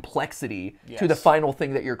complexity to the final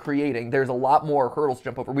thing that you're creating. There's a lot more hurdles to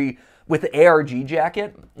jump over. With the ARG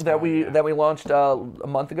jacket that we launched a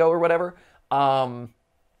month ago or whatever,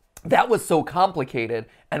 that was so complicated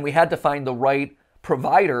and we had to find the right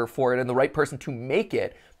provider for it and the right person to make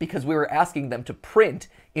it because we were asking them to print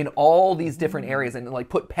in all these different areas and like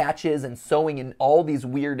put patches and sewing in all these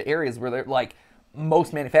weird areas where they're like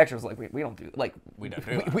most manufacturers like we don't do like we don't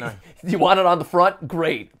do that. No. You want it on the front?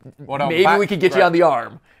 Great. Maybe we could get you on the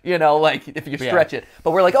arm, like if you stretch it.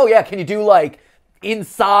 But we're like, oh yeah, can you do like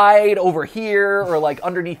inside over here or like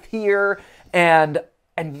underneath here? And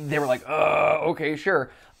they were like, okay,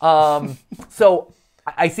 sure. So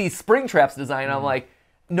I see Springtrap's design and I'm like,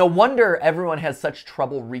 no wonder everyone has such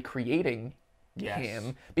trouble recreating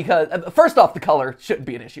him because first off, the color shouldn't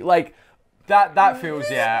be an issue. Like that feels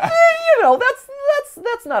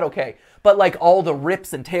that's not okay. But like all the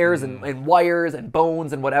rips and tears and wires and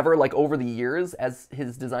bones and whatever, like over the years as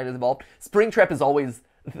his design has evolved, Springtrap is always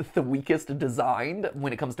the weakest designed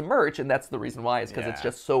when it comes to merch, and that's the reason why, is because it's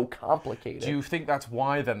just so complicated. Do you think that's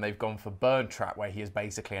why then they've gone for BaNtaH, where he is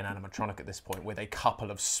basically an animatronic at this point, with a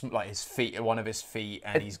couple of like his feet, one of his feet,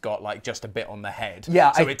 and he's got like just a bit on the head?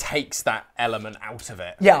 Yeah. So it takes that element out of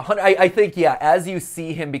it. Yeah, I think as you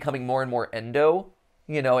see him becoming more and more endo,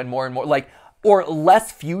 and more like. Or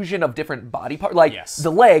less fusion of different body parts. Like,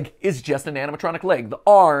 the leg is just an animatronic leg. The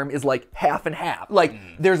arm is like half and half. Like,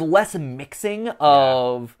 there's less mixing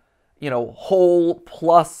of, whole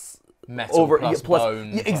plus... metal plus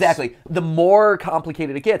bone. Exactly. The more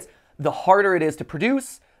complicated it gets, the harder it is to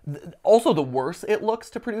produce, also the worse it looks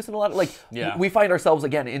to produce in a lot of, like, Yeah. we find ourselves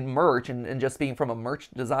again in merch and just being from a merch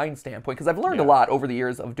design standpoint, because I've learned a lot over the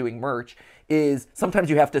years of doing merch, is sometimes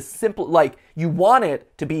you have to like, you want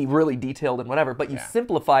it to be really detailed and whatever, but you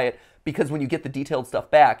simplify it, because when you get the detailed stuff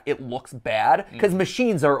back, it looks bad, because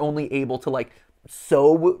machines are only able to, like,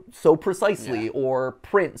 sew so precisely or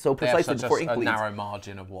print so precisely before ink bleeds. A narrow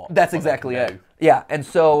margin of what. That's exactly it. Yeah, and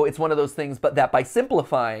so it's one of those things, but that by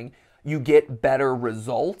simplifying, you get better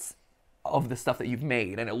results of the stuff that you've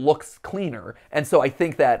made, and it looks cleaner. And so I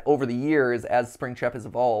think that over the years, as Springtrap has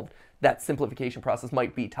evolved, that simplification process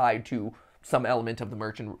might be tied to some element of the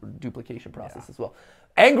merch and duplication process as well.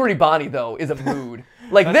 Angry Bonnie, though, is a mood.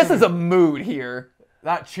 Like, this is a mood here.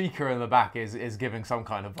 That Chica in the back is giving some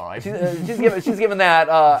kind of vibe. She's giving that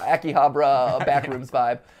Akihabara Backrooms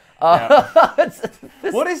vibe.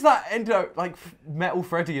 What is that Endo, like, metal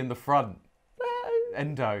Freddy in the front?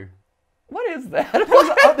 Endo. What is that?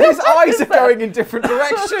 His eyes are going in different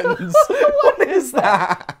directions. What is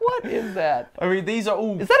that? What is that? I mean, these are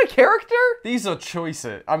all... Is that a character? These are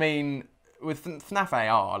choices. I mean, with FNAF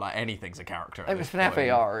AR, like, anything's a character. I mean, FNAF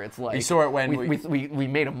AR, it's like... You saw it when... We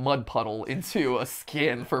made a mud puddle into a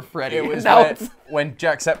skin for Freddy. It was now when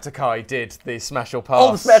Jacksepticeye did the Smash or Pass.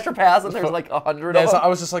 Oh, the Smash or Pass, and there's like 100 of them. I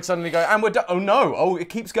was just like suddenly going, and we're done. Oh no, oh, it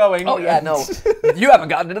keeps going. Oh yeah, no. You haven't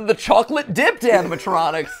gotten into the chocolate dipped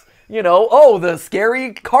animatronics. You know, oh, the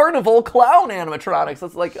scary carnival clown animatronics.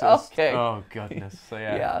 It's like, okay. Oh goodness. So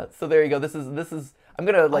yeah. Yeah. So there you go. This is. I'm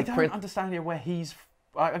gonna like I don't print. understand here where he's.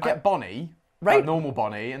 I get Bonnie, right? Normal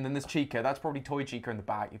Bonnie, and then there's Chica. That's probably Toy Chica in the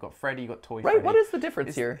back. You've got Freddy. You've got Toy. Right. Freddy. What is the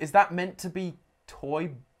difference here? Is that meant to be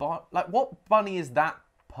Toy Like, what bunny is that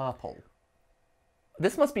purple?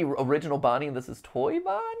 This must be original Bonnie, and this is Toy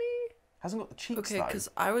Bonnie. Hasn't got the cheeks. Okay, because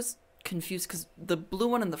I was confused because the blue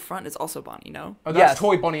one in the front is also Bonnie, no? Oh, that's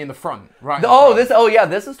Toy Bonnie in the front, right?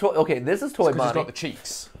 This is Toy. Okay, this is Toy Bonnie. It's got the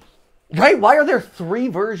cheeks. Right? Why are there 3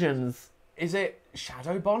 versions? Is it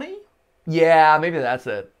Shadow Bonnie? Yeah, maybe that's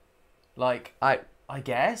it. Like I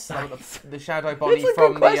guess like the Shadow Bonnie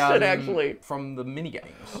from the from the mini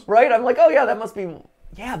games. Right? I'm like, oh yeah, that must be.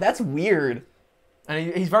 Yeah, that's weird.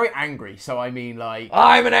 And he's very angry. So I mean, like,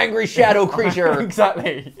 I'm an angry shadow creature.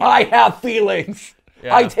 Exactly. I have feelings.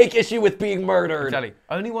 Yeah. I take issue with being murdered. Exactly.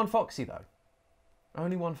 Only one Foxy though.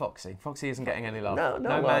 Only one Foxy. Foxy isn't getting any love. No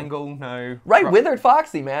love. Mangle, no. Right, withered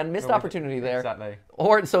Foxy, man, missed opportunity there. Exactly.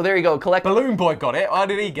 Or so there you go. Collect. Balloon Boy got it. Why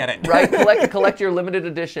did he get it? Right, collect your limited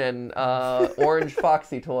edition orange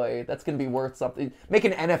Foxy toy. That's gonna be worth something. Make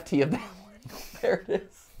an NFT of that one. There it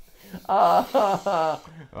is.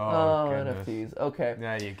 NFTs. Okay.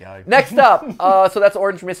 There you go. Next up, so that's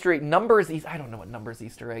Orange Mystery. Numbers, I don't know what Numbers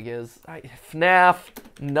Easter egg is. FNAF,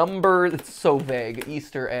 numbers, it's so vague.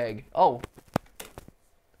 Easter egg. Oh.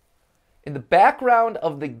 In the background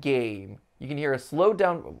of the game, you can hear a slowed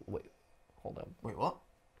down, wait, hold on. Wait, what?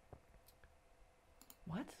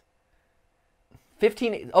 What? This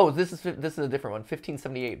is a different one,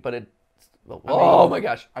 1578, but oh my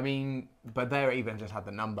gosh. I mean, but there even just had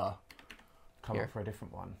the number come up for a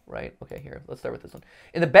different one. Right, okay, here, let's start with this one.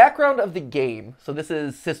 In the background of the game, so this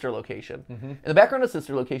is Sister Location. In the background of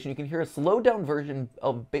Sister Location, you can hear a slowed down version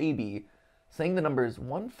of Baby saying the numbers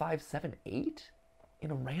 1578 in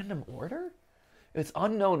a random order? It's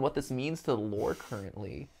unknown what this means to the lore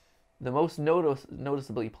currently. The most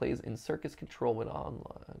noticeably plays in circus control when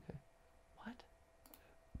online. Okay.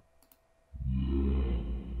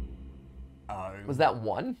 What? Was that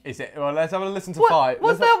one? Is it? Well, let's have a listen to 5.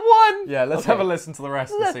 Was that one? Yeah, let's have a listen to the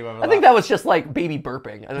rest and see whether I think that was just like Baby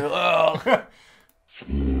burping.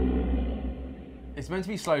 It's meant to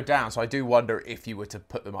be slowed down, so I do wonder if you were to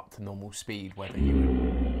put them up to normal speed, whether you would...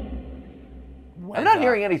 I'm not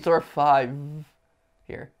hearing any sort of 5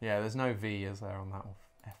 here. Yeah, there's no V, is there, on that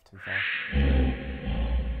F2 there?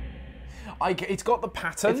 It's got the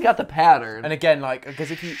pattern. It's got the pattern. And again, like,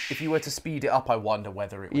 because if you were to speed it up, I wonder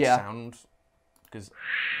whether it would sound... Because...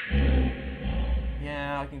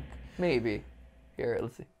 Yeah, I can... Maybe. Here,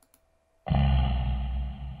 let's see.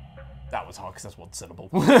 That was hard, because that's one syllable.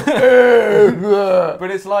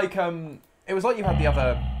 But it's like, it was like you had the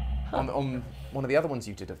other... On one of the other ones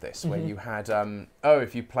you did of this, where you had,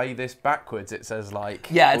 if you play this backwards, it says like,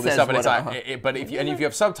 it says stuff, and it's like, but if you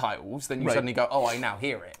have subtitles, then you suddenly go, oh, I now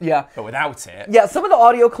hear it. Yeah. But without it. Yeah, some of the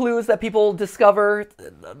audio clues that people discover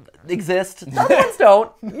exist. Other ones don't,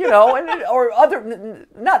 you know,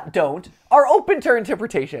 are open to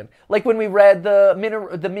interpretation. Like when we read the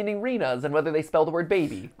mini-renas and whether they spell the word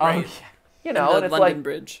baby. Right? You know, and it's London like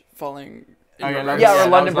Bridge falling Yeah, or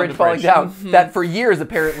London Bridge falling down. That for years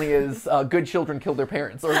apparently is good children kill their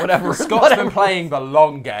parents or whatever. Scott's been playing the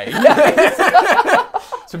long game.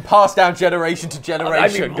 It's been passed down generation to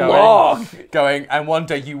generation. Going, and one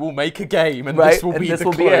day you will make a game, and this will be the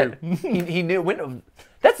clue. He knew.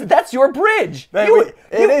 That's your bridge.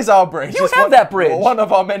 It is our bridge. You have that bridge. One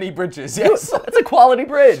of our many bridges. Yes, it's a quality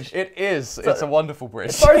bridge. It is. It's a wonderful bridge.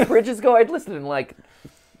 As far as bridges go, I'd list it in like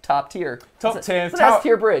top tier. Top tier. It's an S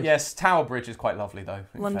tier bridge. Yes, Tower Bridge is quite lovely though.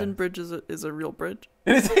 London Bridge is a real bridge.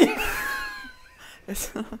 It is.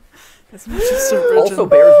 It's not just a bridge. Also,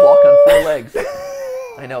 bears walk on 4 legs.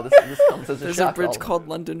 I know this comes as a There's shock. a bridge called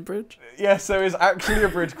London Bridge. Yes, there is actually a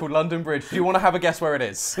bridge called London Bridge. Do you want to have a guess where it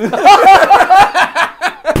is? Well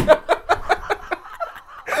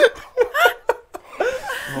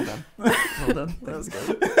done. That was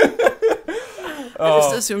good. I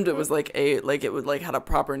just assumed it was like it would like had a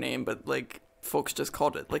proper name, but like folks just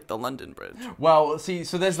called it like the London Bridge. Well, see,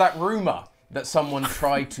 so there's that rumor that someone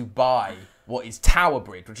tried to buy what is Tower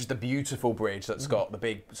Bridge, which is the beautiful bridge that's got the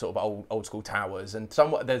big sort of old school towers, and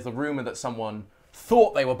there's the rumor that someone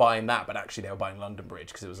thought they were buying that, but actually they were buying London Bridge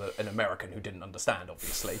because it was an American who didn't understand,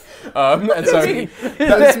 obviously. And so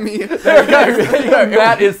That's me. There you go.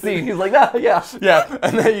 Matt is seen. He's like, yeah. Yeah,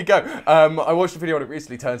 and there you go. I watched a video on it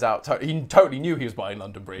recently. Turns out he totally knew he was buying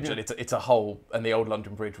London Bridge, and it's a whole. And the old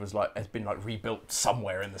London Bridge has been rebuilt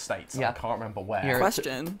somewhere in the States. I can't remember where.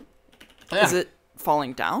 Question: Is it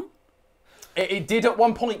falling down? It did at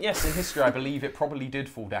one point, yes, in history. I believe it probably did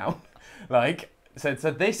fall down. So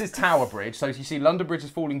this is Tower Bridge. So you see London Bridge is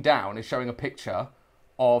falling down. Is showing a picture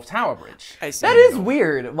of Tower Bridge. I see. That is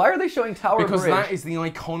weird. Why are they showing Tower Bridge? Because that is the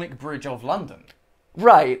iconic bridge of London.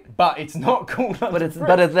 Right. But it's not called London Bridge.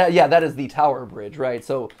 That is the Tower Bridge, right?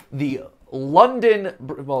 So the London.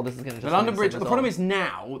 Well, this is going to just. The London Bridge. The problem is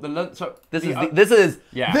now this is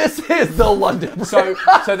the London Bridge.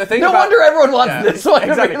 So the thing. No wonder everyone wants this one.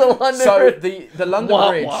 Exactly. The London Bridge. The London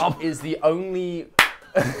Bridge is the only.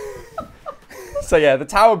 So yeah, the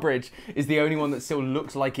Tower Bridge is the only one that still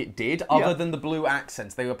looks like it did, other than the blue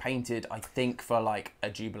accents. They were painted, I think, for like a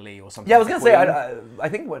Jubilee or something. Yeah, I was gonna say, I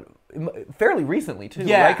think fairly recently too.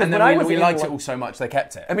 Yeah, right? and then we liked it all so much they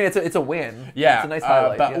kept it. I mean, it's a win. Yeah, it's a nice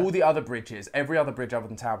highlight. But all the other bridges, every other bridge other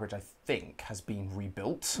than Tower Bridge, I think, has been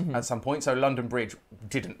rebuilt at some point. So London Bridge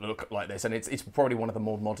didn't look like this, and it's probably one of the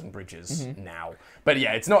more modern bridges now. But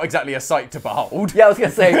yeah, it's not exactly a sight to behold. Yeah, I was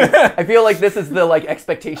gonna say, I feel like this is the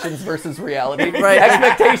expectations versus reality. Right?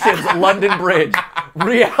 Expectations, London Bridge.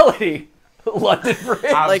 Reality, London Bridge.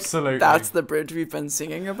 Absolutely. That's the bridge we've been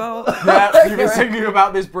singing about. Yeah, you've been singing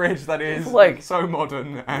about this bridge that is so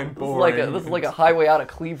modern and boring. This is like a highway out of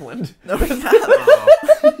Cleveland.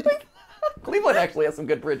 Cleveland actually has some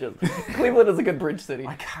good bridges. Cleveland is a good bridge city.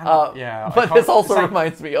 But this also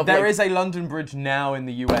reminds me of there is a London Bridge now in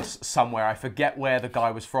the US somewhere. I forget where the guy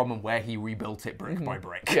was from and where he rebuilt it brick by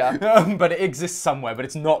brick. Yeah. But it exists somewhere, but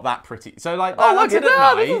it's not that pretty. So like,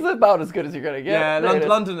 this is about as good as you're gonna get. Yeah,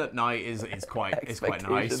 London at night is quite nice, but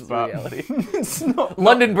reality. It's not.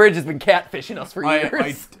 London Bridge has been catfishing us for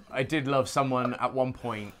years. I did love someone at one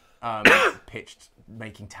point pitched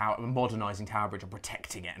modernising Tower Bridge and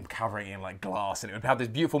protecting it and covering it in like glass, and it would have this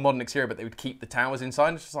beautiful modern exterior, but they would keep the towers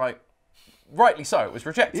inside. It's just like, rightly so, it was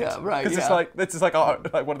rejected. Yeah, right. Because it's like this is like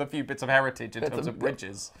one of the few bits of heritage in terms of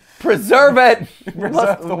bridges. Preserve it.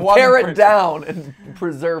 Preserve the one tear bridge. it down and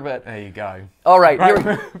preserve it. There you go. All right.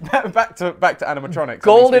 Back to animatronics.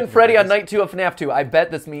 Golden Freddy on night 2 of FNAF 2. I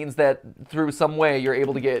bet this means that through some way you're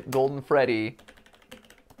able to get Golden Freddy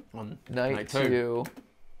on night 2.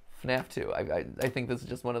 FNAF 2. I think this is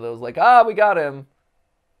just one of those like, we got him.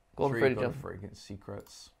 Golden Freddy jump.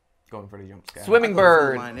 Secrets. Golden Freddy jump scare. Swimming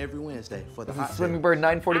Bird. Every Wednesday for the Swimming Bird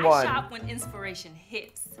 941. I shop when inspiration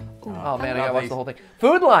hits. Oh man, I gotta watch the whole thing.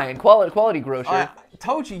 Food Line, quality grocer. I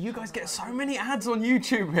told you guys get so many ads on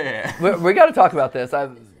YouTube here. We got to talk about this.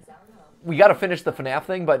 We got to finish the FNAF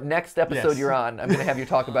thing, but next episode you're on, I'm going to have you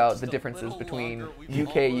talk about the differences between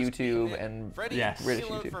UK YouTube and British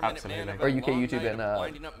YouTube. Absolutely. Or UK YouTube and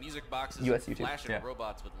US YouTube. Yeah.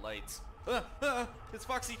 Robots with lights. It's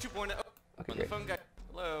Foxy 2.0. Okay, great. Phone guy.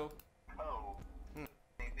 Hello. Oh.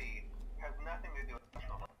 Maybe has nothing to do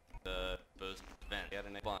with The post event. Had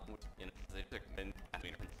an bomb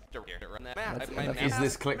Is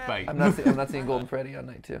this clickbait? I'm not seeing Golden Freddy on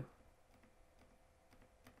night 2.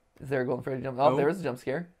 Is there a Golden Freddy jump? Oh, there was a jump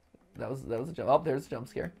scare. That was a jump. Oh, there's a jump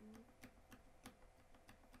scare.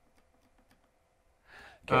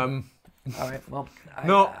 Okay. All right. Well,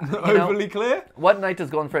 not overly clear. What night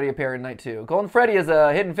does Golden Freddy appear in night 2? Golden Freddy is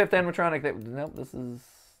a hidden 5th animatronic. Nope. This is.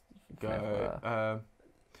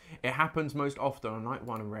 It happens most often on night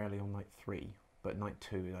 1 and rarely on night 3, but night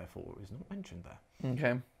 2, therefore, is not mentioned there.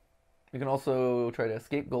 Okay. You can also try to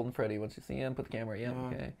escape Golden Freddy once you see him. Put the camera. Yeah.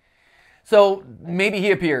 Okay. So maybe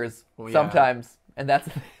he appears sometimes, and that's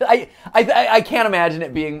I can't imagine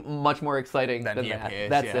it being much more exciting than that. Appears,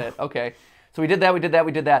 that's it. Okay. So we did that. We did that.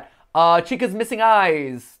 We did that. Chica's missing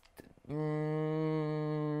eyes.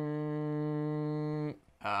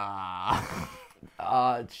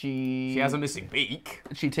 She has a missing beak.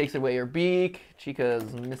 She takes away her beak.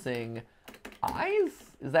 Chica's missing eyes.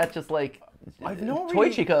 Is that just like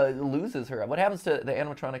Toy Chica loses her? What happens to the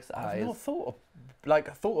animatronics' eyes? I've not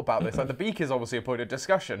thought about this. Like the beak is obviously a point of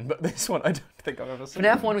discussion, but this one I don't think I've ever seen.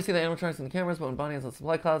 FNAF 1, we see the animatronics in the cameras, but when Bonnie is in the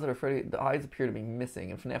supply closet or Freddy, the eyes appear to be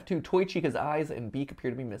missing. In FNAF 2, Toy Chica's eyes and beak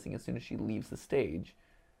appear to be missing as soon as she leaves the stage.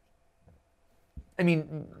 I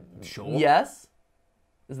mean, sure. Yes.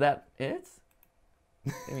 Is that it?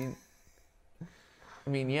 I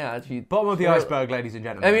mean, yeah. Bottom of the iceberg, ladies and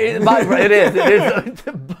gentlemen. I mean, it is. It is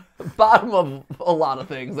the bottom of a lot of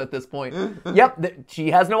things at this point. Yep,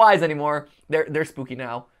 she has no eyes anymore. They're spooky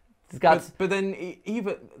now. It's got. But then,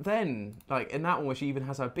 even then, like in that one where she even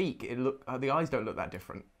has her beak, the eyes don't look that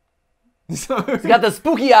different. So she's got the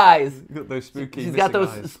spooky eyes. Got those spooky. She's got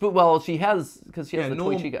those. Well, she has because she has the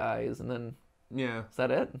normal Toy Chica eyes, and then. Yeah. Is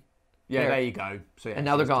that it? Yeah, there you go. So yeah, and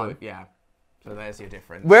now they're gone. Yeah. So there's your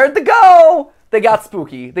difference. Where'd they go? They got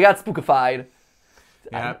spooky. They got spookified.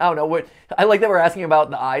 Yeah. I don't know. I like that we're asking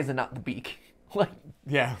about the eyes and not the beak. Like,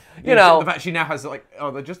 yeah. You know. The fact she now has, like,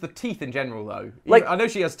 just the teeth in general, though. Like, I know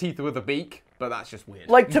she has teeth with a beak, but that's just weird.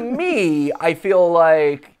 Like, to me, I feel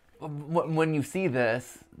like when you see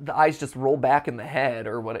this, the eyes just roll back in the head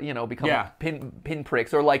or what, become pin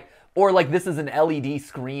pricks or like this is an LED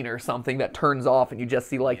screen or something that turns off and you just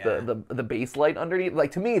see like the base light underneath.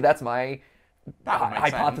 Like, to me, that's my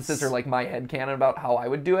hypothesis or like my headcanon about how I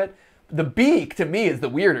would do it. The beak to me is the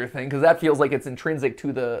weirder thing because that feels like it's intrinsic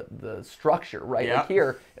to the structure, right? Like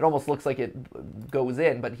here, it almost looks like it goes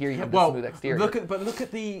in, but here you have the smooth exterior. Look at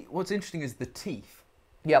what's interesting is the teeth.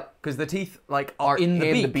 Yep. Because the teeth like are in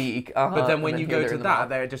the beak. But then when you go to that,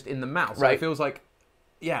 they're just in the mouth. So it feels like,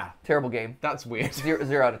 terrible game. That's weird.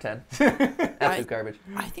 0 out of 10. Absolute garbage.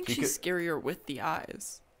 I think she's scarier with the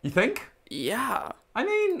eyes. You think? Yeah. I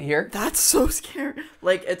mean, here. That's so scary.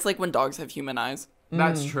 Like, it's like when dogs have human eyes.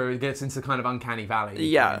 That's true. It gets into kind of uncanny valley.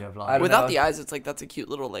 Yeah. Kind of like. Without the eyes, it's like that's a cute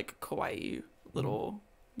little like kawaii little,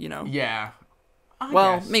 Yeah. I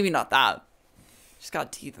guess. Maybe not that. She's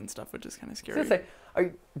got teeth and stuff, which is kind of scary. I was gonna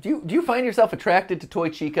say, do you find yourself attracted to Toy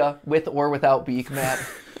Chica with or without beak, Matt?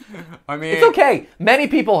 I mean, it's okay. Many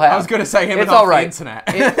people have. I was gonna say him. It's all right. The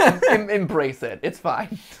internet. Embrace it. It's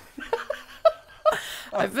fine.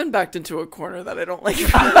 I've been backed into a corner that I don't like.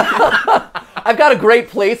 I've got a great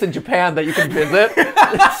place in Japan that you can visit.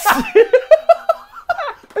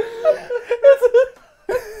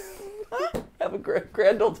 Have a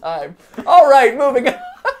grand old time. All right, moving on.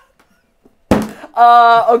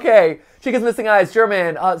 Okay. Chica's Missing Eyes,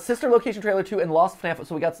 German. Sister Location Trailer 2 and Lost FNAF.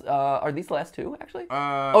 So we got, are these the last two, actually?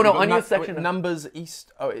 Unused section. Numbers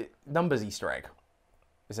Easter egg.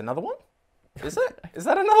 Is another one? Is it? Is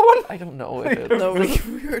that another one? I don't know if it No,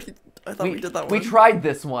 I thought we did that one. We tried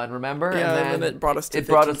this one, remember? Yeah, and then it brought us to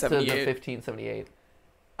 1578.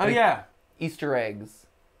 Oh, yeah. Easter eggs.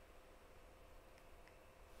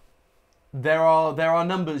 There are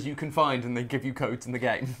numbers you can find and they give you codes in the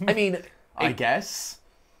game. I mean... I guess.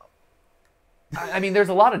 I mean, there's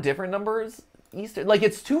a lot of different numbers. Like,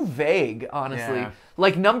 it's too vague, honestly. Yeah.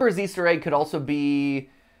 Like, numbers Easter egg could also be...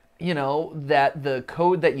 that the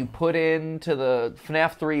code that you put into the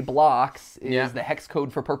FNAF 3 blocks is the hex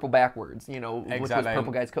code for purple backwards, which was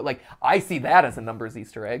purple guy's code. Like, I see that as a numbers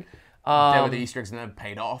Easter egg. There were the Easter eggs that never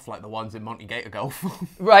paid off, like the ones in Monty Gator Golf.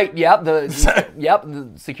 Right, yep, the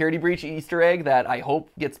security breach Easter egg that I hope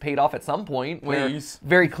gets paid off at some point. Where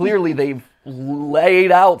very clearly they've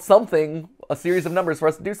laid out something, a series of numbers for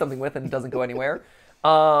us to do something with and it doesn't go anywhere.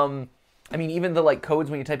 I mean, even the codes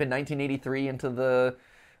when you type in 1983 into the...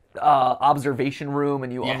 observation room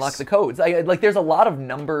and you unlock the codes. There's a lot of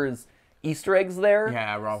numbers Easter eggs there.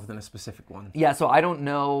 Yeah, rather than a specific one. Yeah, so I don't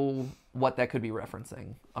know what that could be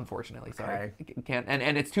referencing, unfortunately. Sorry. Okay. Can't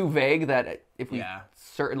and it's too vague that if we we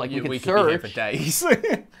could search be here for days.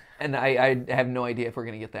 and I have no idea if we're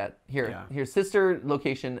gonna get that. Here's sister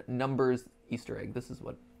location numbers Easter egg. This is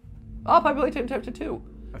what population type to 2.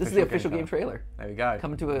 This is the official game trailer. There we go.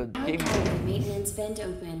 Coming to a game. Maintenance vent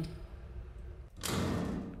opened.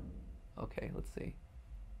 Okay, let's see.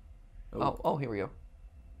 Oh, here we go.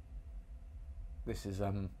 This is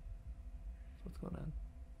What's going on?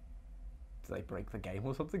 Do they break the game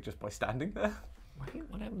or something just by standing there? Right?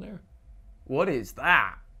 What happened there? What is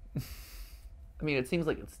that? I mean, it seems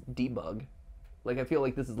like it's debug. Like, I feel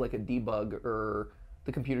like this is like a debug or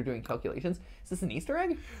the computer doing calculations. Is this an Easter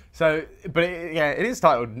egg? So, but it is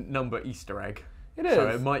titled Number Easter Egg. It is. So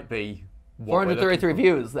it might be. 433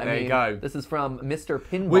 views. There you go. This is from Mr.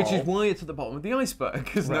 Pinball. Which is why it's at the bottom of the iceberg,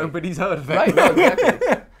 because nobody's heard of it. Right, no,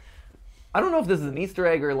 exactly. I don't know if this is an Easter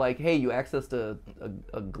egg or like, hey, you accessed a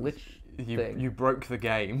glitch thing. You broke the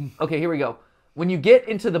game. Okay, here we go. When you get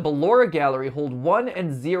into the Ballora gallery, hold 1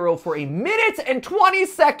 and 0 for 1 minute and 20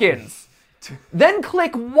 seconds. Then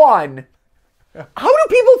click 1. How do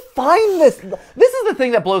people find this? This is the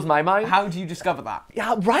thing that blows my mind. How do you discover that?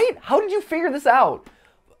 Yeah, right? How did you figure this out?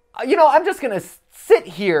 You know, I'm just going to sit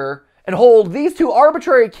here and hold these 2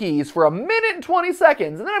 arbitrary keys for 1 minute and 20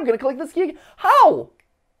 seconds, and then I'm going to click this key. How?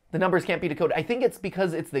 The numbers can't be decoded. I think it's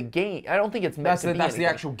because it's the game. I don't think it's meant to be That's anything. the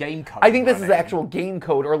actual game code. I think this is the actual game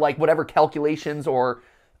code or like whatever calculations or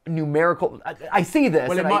numerical. I see this.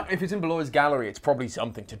 Well, if it's in Ballora's gallery, it's probably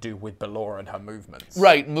something to do with Ballora and her movements.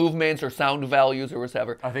 Right, movements or sound values or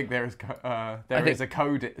whatever. I think there is a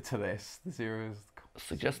code to this. The zeros.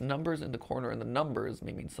 Suggest numbers in the corner, and the numbers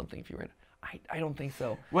may mean something if you read it. I don't think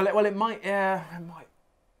so. Well, it might. Yeah, it might.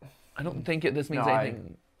 I don't think this means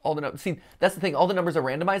anything. All the see, that's the thing. All the numbers are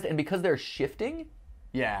randomized, and because they're shifting,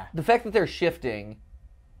 yeah, the fact that they're shifting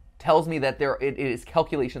tells me that it is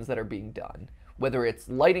calculations that are being done, whether it's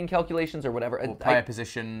lighting calculations or whatever. Or player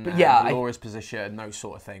position, Ballora's position, those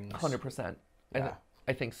sort of things. 100%. Yeah.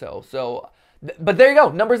 I think so. So, but there you go.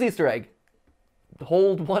 Numbers Easter egg.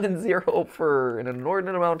 Hold 1 and 0 for an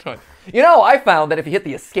inordinate amount of time. You know, I found that if you hit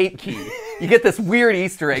the escape key, you get this weird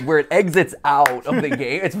Easter egg where it exits out of the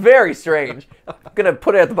game. It's very strange. I'm going to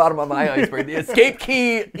put it at the bottom of my iceberg. The escape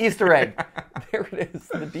key Easter egg. There it is,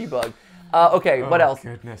 the debug. Okay, what else?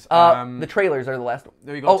 Goodness. The trailers are the last one.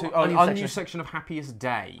 There you go. Unused section of Happiest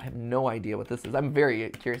Day. I have no idea what this is. I'm very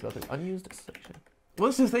curious about this. Unused section. Well,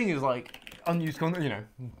 that's the thing is like, unused content, you know.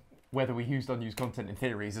 Whether we used unused content in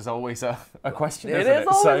theories is always a question, isn't it? It is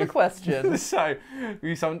always a question. So,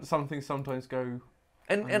 some things sometimes go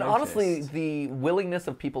And honestly, the willingness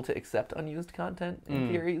of people to accept unused content in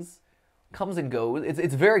theories comes and goes.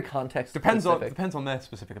 It's very context specific. Depends on their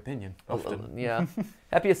specific opinion, often. Yeah.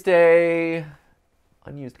 Happiest Day,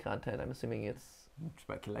 unused content, I'm assuming it's...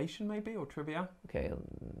 Speculation, maybe, or trivia? Okay,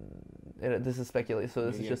 this is speculation, so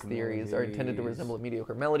this is just theories. Are intended to resemble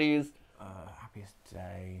mediocre melodies. Happiest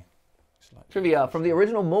Day... Trivia, from the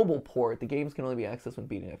original mobile port, the games can only be accessed when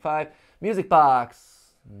beating at 5. Music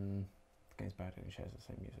box. The game's bad and it shares the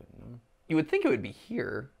same music. No? You would think it would be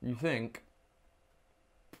here. You think?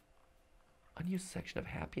 Unused section of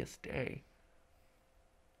Happiest Day.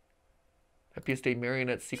 Happiest Day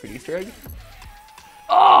Marionette Secret Easter Egg.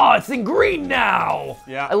 Oh, it's in green now!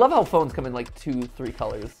 Yeah. I love how phones come in like 2-3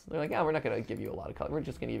 colors. They're like, we're not going to give you a lot of color. We're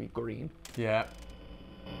just going to give you green. Yeah.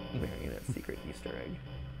 Marionette Secret Easter Egg.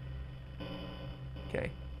 Okay,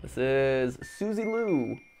 this is Susie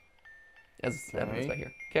Lou. As evidenced by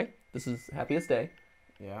here. Okay, this is Happiest Day.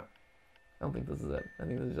 Yeah. I don't think this is it. I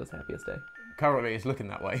think this is just Happiest Day. Currently, it's looking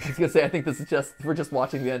that way. I was gonna say I think this is just we're just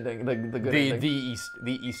watching the ending, the good ending.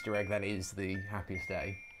 The Easter egg that is the Happiest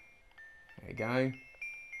Day. There you go.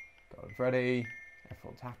 Got it ready.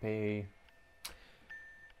 Everyone's happy.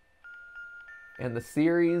 And the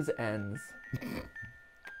series ends.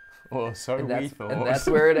 Oh, so we thought. And that's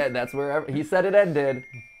where it ended. That's where he said it ended.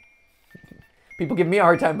 People give me a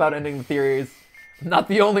hard time about ending the theories. I'm not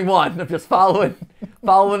the only one. I'm just following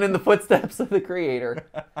in the footsteps of the creator.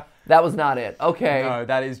 That was not it. Okay. No,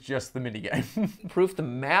 that is just the minigame. Proof the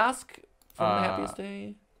mask from the Happiest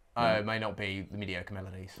Day? It may not be the mediocre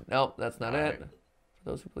melodies. Nope, that's not it. For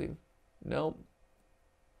those who believe. Nope.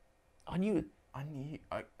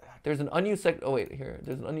 There's an unused section. Oh, wait, here.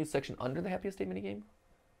 There's an unused section under the Happiest Day minigame.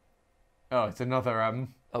 Oh, it's another,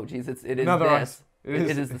 Oh, geez, it is another this.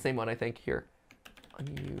 It is the same one, I think. Here.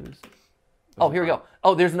 Unused. Oh, here we go.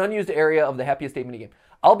 Oh, there's an unused area of the Happiest Day minigame.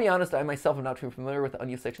 I'll be honest, I myself am not too familiar with the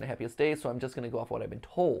unused section of Happiest Day, so I'm just going to go off what I've been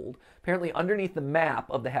told. Apparently, underneath the map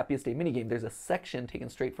of the Happiest Day minigame, there's a section taken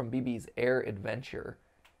straight from BB's Air Adventure.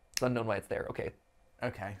 It's unknown why it's there. Okay.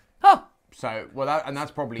 Okay. Huh! So,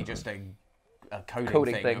 that's probably just a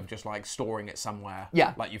coding thing of just like storing it somewhere.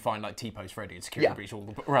 Yeah. Like you find like T-Post Freddy and Security Breach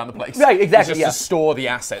all around the place. Right, exactly. It's just to store the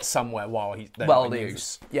assets somewhere while they're not in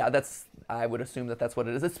use. Yeah, I would assume that that's what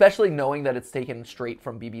it is, especially knowing that it's taken straight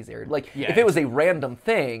from BB's area. Like, Yeah, if it was a random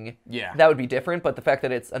thing, Yeah. that would be different. But the fact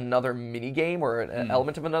that it's another mini game or an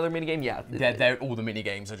element of another mini game, yeah, All the mini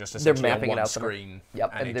games are just essentially mapping on it one out screen.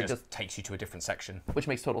 Yep, and and it they're just takes you to a different section. which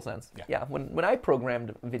makes total sense. Yeah. Yeah, when I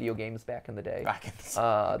programmed video games back in the day,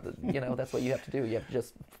 you know, that's what you have to do. You have to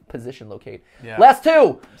just position locate. Yeah. Last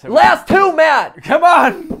two, Matt. Come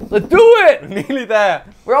on! Let's do it. Nearly there.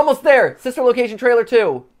 We're almost there. Sister Location Trailer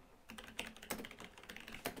 2.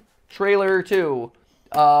 Trailer 2.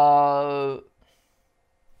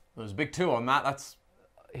 There's a big 2 on that. That's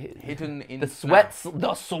hidden in The sweat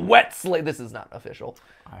slate. This is not official.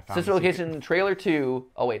 found Sister the Location Trailer 2.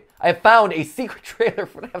 Oh wait, I have found a secret trailer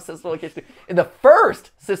for FNAF Sister Location 2 in the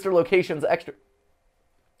first Sister Locations extra.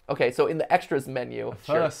 Okay, so in the extras menu.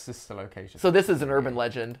 First Sister Location. So this is an urban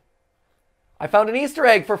legend. I found an Easter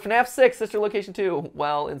egg for FNAF 6 Sister Location 2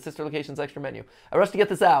 while in Sister Location's extra menu. I rushed to get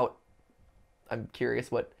this out. I'm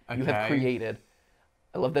curious what you have created.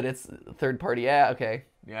 I love that it's third party. Yeah, okay.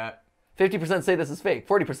 Yeah. 50% say this is fake.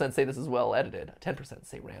 40% say this is well edited. 10%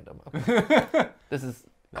 say random. Okay. This is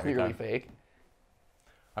clearly fake.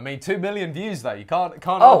 I mean, 2 million views though. You can't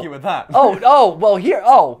argue with that. Well here.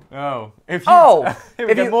 If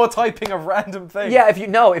you get more typing of random things. Yeah, if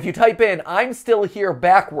you type in "I'm still here"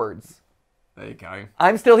 backwards. There you go.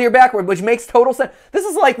 I'm still here backward, which makes total sense. This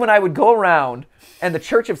is like when I would go around and the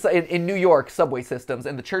Church of in New York subway systems,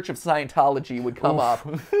 and the Church of Scientology would come up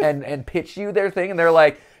and pitch you their thing, and they're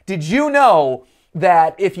like, "Did you know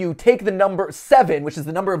that if you take the number 7, which is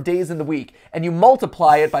the number of days in the week, and you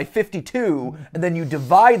multiply it by 52, and then you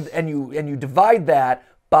divide you divide that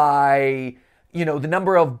by the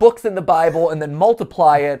number of books in the Bible, and then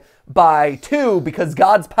multiply it by 2 because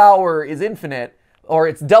God's power is infinite, or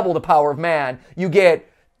it's double the power of man, you get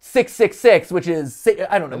 666, which is,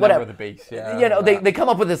 I don't know, the whatever. Number of the beast, yeah. They come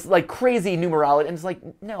up with this like crazy numerology, and it's like,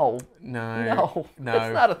 no, no,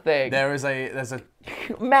 that's not a thing. There's a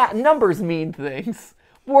Matt, numbers mean things.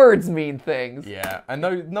 Words mean things. Yeah, and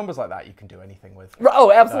no numbers like that you can do anything with.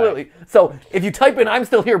 Oh, absolutely. So if you type in "I'm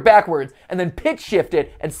still here" backwards, and then pitch shift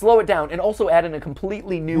it and slow it down, and also add in a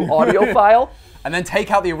completely new audio file, and then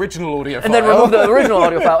take out the original audio file, and then remove the original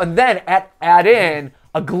audio file, and then add in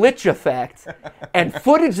a glitch effect and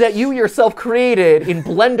footage that you yourself created in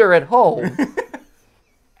Blender at home,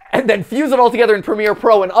 and then fuse it all together in Premiere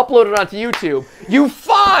Pro and upload it onto YouTube, you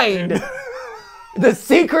find the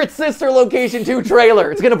secret Sister Location 2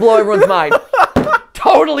 trailer. It's gonna blow everyone's mind.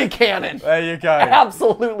 Totally canon. There you go.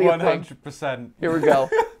 Absolutely 100%. Here we go.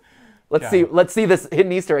 Let's see this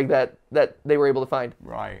hidden Easter egg that they were able to find.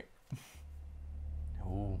 Right.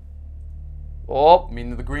 Ooh. Oh. I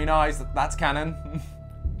mean, the green eyes, that's canon.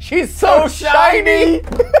 She's so shiny!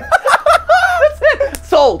 That's it!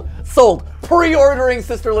 Sold. Pre-ordering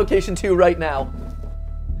Sister Location 2 right now.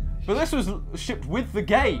 But this was shipped with the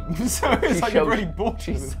game, so it's like you've already bought it.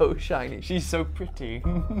 She's so shiny. She's so pretty.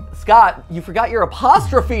 Scott, you forgot your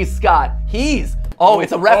apostrophe, Scott. It's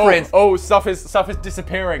a reference. Stuff is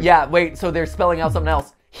disappearing. Yeah, wait, so they're spelling out something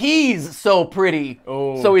else. He's so pretty.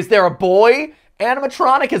 Oh. So is there a boy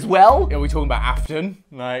animatronic as well? Are we talking about Afton?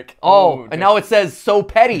 Like. And now it says so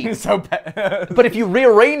petty. So petty. But if you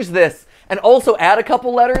rearrange this and also add a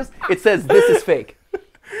couple letters, it says this is fake.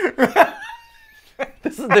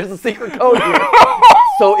 There's a secret code here.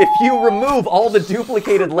 So if you remove all the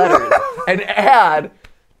duplicated letters and add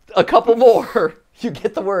a couple more, you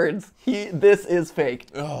get the words. This is fake.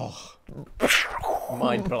 Oh.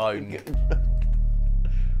 Mind blown.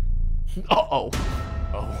 Uh-oh.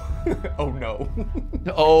 Oh. Oh no.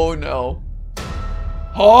 Oh no.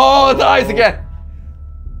 Oh, the eyes again.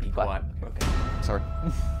 Be quiet. Okay. Sorry.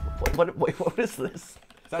 What is this? Is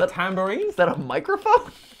that a tambourine? Is that a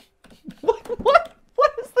microphone?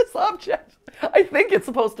 What is this object? I think it's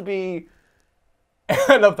supposed to be.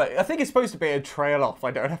 I love that. I think it's supposed to be a trail off.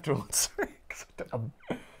 I don't have to answer it. A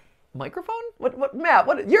microphone? What? Matt?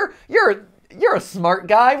 What? You're a smart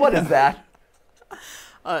guy. What is that?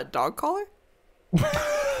 Dog collar?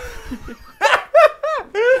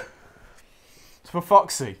 It's for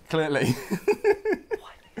Foxy, clearly.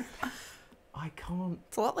 I can't.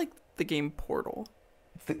 It's a lot like the game Portal.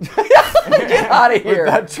 Get out of here.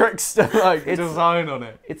 With that trickster design on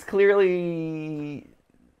it. It's clearly.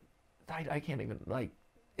 I can't even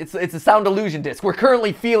It's a sound illusion disc. We're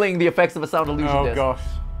currently feeling the effects of a sound illusion disc. Oh gosh,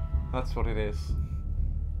 that's what it is.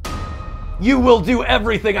 You will do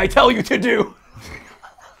everything I tell you to do.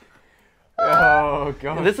 Oh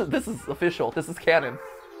god. This is official. This is canon.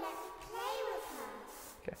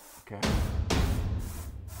 Okay.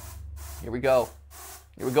 Here we go.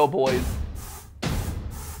 Here we go, boys.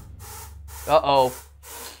 Uh-oh.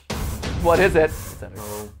 What is it?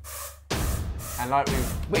 Oh. And like we...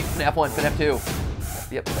 Wait, FNAF 1, FNAF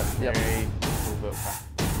 2. Yep.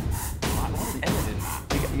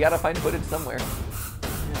 You gotta find footage somewhere.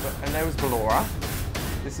 Yeah, and there was Ballora.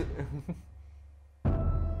 This is...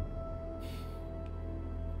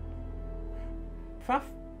 FNAF?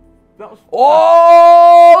 That was...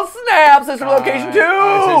 Oh, snap! Sister Location 2!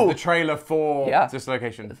 This is the trailer for Yeah. Sister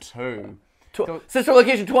Location 2. Sister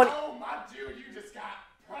Location 20. Oh my dude, you just got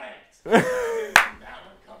pranked.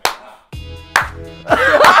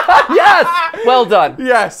 Yes! Well done.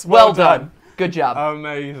 Yes, Well done. Good job.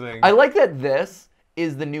 Amazing. I like that this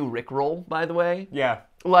is the new Rickroll, by the way. Yeah.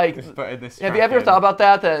 Like, Just put this have you track ever in. thought about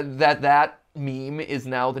that meme is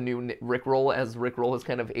now the new Rickroll, as Rickroll has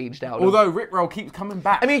kind of aged out? Although Rickroll keeps coming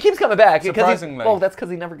back. I mean, he keeps coming back. Surprisingly. Well, that's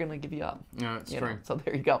because he's never going to give you up. Yeah, it's You true. know, so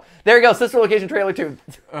there you go. There you go. Sister Location trailer 2.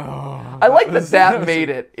 Oh, I like that made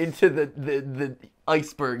it into the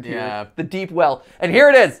iceberg here. Yeah. The deep well. And here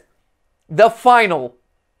it is. The final.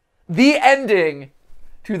 The ending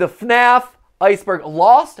to the FNAF Iceberg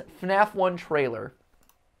Lost FNAF 1 trailer.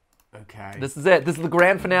 Okay. This is it. This is the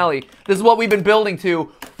grand finale. This is what we've been building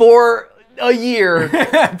to for a year.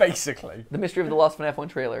 Basically. The mystery of the Lost FNAF 1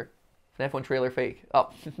 trailer. FNAF 1 trailer fake.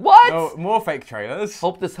 Oh, what? Oh, more fake trailers.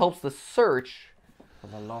 Hope this helps the search. For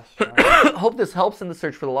the Lost trailer. Hope this helps in the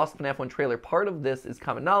search for the Lost FNAF 1 trailer. Part of this is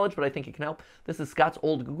common knowledge, but I think it can help. This is Scott's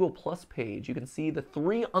old Google Plus page. You can see the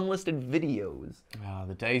 3 unlisted videos. Ah,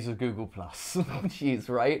 the days of Google Plus. Jeez,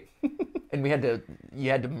 right? And you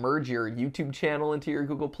had to merge your YouTube channel into your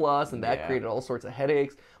Google Plus, and that Yeah. created all sorts of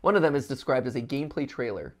headaches. One of them is described as a gameplay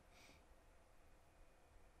trailer.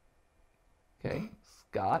 Okay,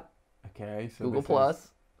 Scott, Okay, so Google this Plus.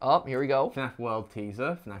 is Oh, here we go. FNAF World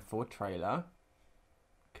teaser, FNAF 4 trailer.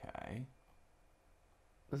 Okay.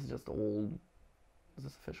 This is just old. Is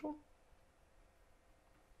this official?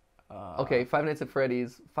 Okay, Five Nights at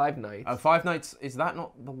Freddy's, Five Nights. Five Nights, is that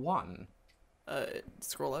not the one?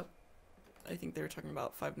 Scroll up. I think they were talking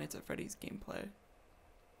about Five Nights at Freddy's gameplay.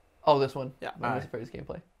 Oh, this one. Yeah. Five Nights at Freddy's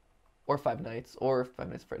gameplay. Or Five Nights, or Five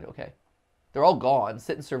Nights at Freddy's. Okay. They're all gone.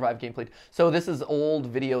 Sit and Survive gameplay. So this is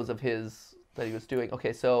old videos of his that he was doing.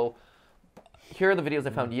 Okay, so here are the videos I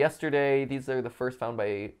found yesterday. These are the first found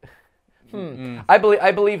by... I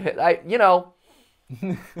believe you know,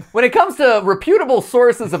 when it comes to reputable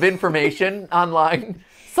sources of information online,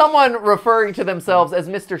 someone referring to themselves as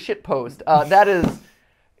Mr. Shitpost, that is,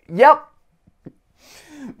 yep.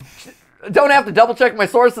 Don't have to double check my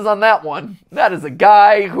sources on that one. That is a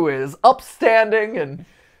guy who is upstanding and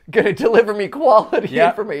gonna deliver me quality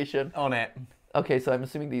information. On it. Okay, so I'm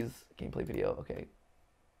assuming these gameplay video. Okay.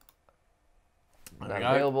 There Not we go.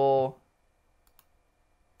 available.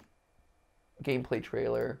 Gameplay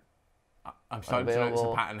trailer. I'm starting to notice a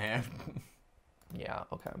Unavailable. pattern here. Yeah,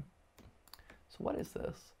 okay. So what is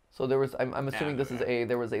this? So there was, I'm assuming this is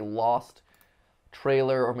there was a lost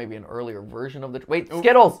trailer or maybe an earlier version of the, wait,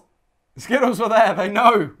 Skittles! Skittles were there, they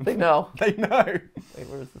know. They know. They know. Wait,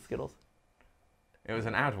 where is the Skittles? It was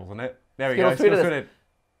an ad, wasn't it? There we Skittles go. Skittles tweeted tweeted.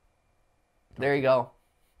 There you go.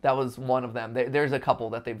 That was one of them. There's a couple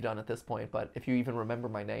that they've done at this point, but if you even remember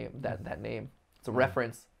my name, that name, it's a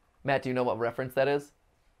reference. Matt, do you know what reference that is?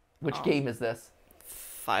 Which game is this?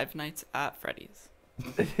 Five Nights at Freddy's.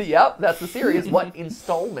 Yep, that's the series. What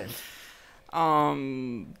installment?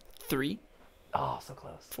 3, Oh, so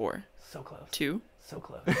close. 4, So close. 2, So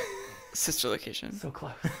close. Sister Location. So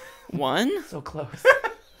close. 1, So close.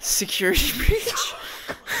 Security Breach.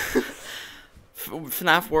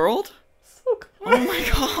 FNAF World. So close. Oh my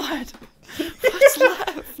god. What's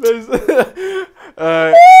left? There's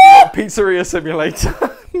Pizzeria Simulator.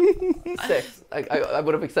 6. I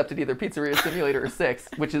would have accepted either Pizzeria Simulator or 6,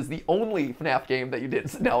 which is the only FNAF game that you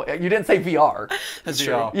didn't. No, you didn't say VR. That's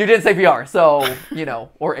VR. true. You didn't say VR, so you know,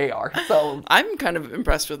 or AR. So I'm kind of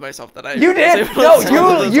impressed with myself that I. you was did. able to No,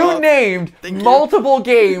 pull this you off. named Thank you. multiple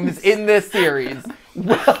games in this series.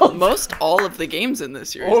 Well, Most all of the games in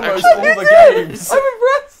this series. Almost actually. all the games. I'm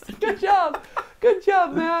impressed. Good job. Good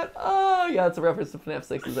job, Matt. Oh, yeah, it's a reference to FNAF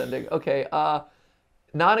 6's ending. Okay,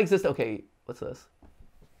 non-existent. Okay, what's this?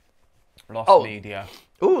 Lost Media.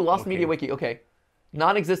 Ooh, Lost Media Wiki. Okay.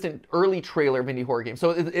 Non-existent early trailer of indie horror game.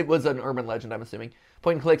 So it was an urban legend, I'm assuming.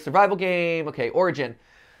 Point-and-click survival game. Okay, origin.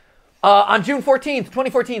 On June 14th,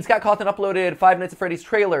 2014, Scott Cawthon uploaded Five Nights at Freddy's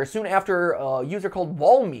trailer. Soon after, a user called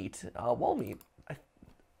Wallmeat. Wallmeat. I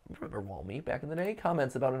remember Wallmeat back in the day.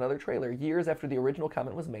 Comments about another trailer. Years after the original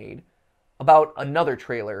comment was made. About another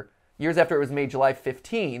trailer. Years after it was made, July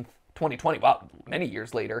 15th, 2020. Wow, many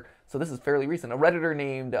years later. So this is fairly recent. A Redditor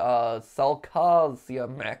named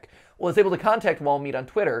Salkaziamek was able to contact Wallmeat on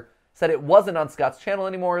Twitter. said it wasn't on Scott's channel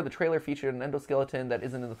anymore. The trailer featured an endoskeleton that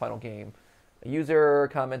isn't in the final game. A user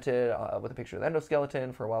commented with a picture of the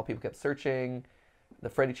endoskeleton. For a while, people kept searching. The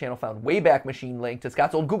Freddy channel found Wayback Machine link to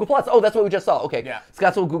Scott's old Google Plus. Oh, that's what we just saw. Okay. Yeah.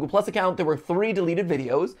 Scott's old Google Plus account. There were 3 deleted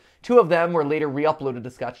videos. 2 of them were later re-uploaded to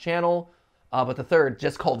Scott's channel. But the third,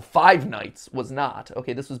 just called Five Nights, was not.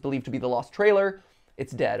 Okay, this was believed to be the lost trailer.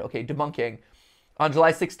 It's dead. Okay, debunking. On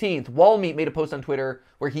July 16th, Wallmeat made a post on Twitter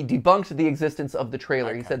where he debunked the existence of the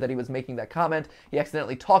trailer. He said that he was making that comment. He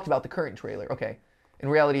accidentally talked about the current trailer. Okay. In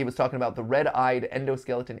reality, he was talking about the red-eyed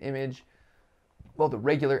endoskeleton image. Well, the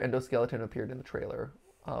regular endoskeleton appeared in the trailer.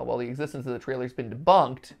 While the existence of the trailer has been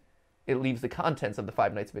debunked, it leaves the contents of the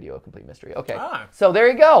Five Nights video a complete mystery. Okay, so there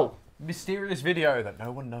you go. Mysterious video that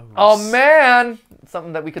no one knows. Oh, man.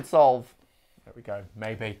 Something that we could solve. There we go.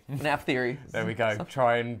 Maybe. FNAF theory. There we go.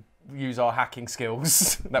 Try and use our hacking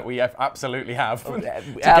skills that we absolutely have to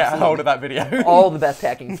absolutely. get a hold of that video. All the best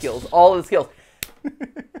hacking skills. All of the skills.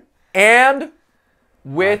 And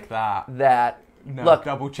with like that, no, look,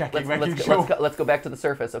 double checking. Let's go back to the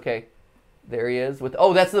surface. Okay, there he is with.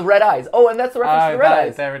 Oh, that's the red eyes. Oh, and that's the reference to the red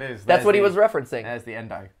eyes. There it is. That's what he was referencing. There's the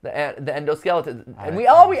endo. The endoskeleton, and we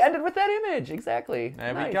ended with that image exactly.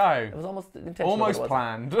 There nice. we go. It was almost intentional. Almost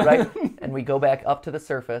planned. Right, and we go back up to the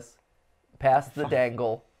surface, past the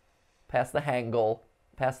dangle, past the hangle,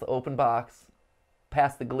 past the open box,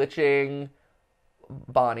 past the glitching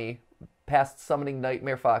Bonnie, past summoning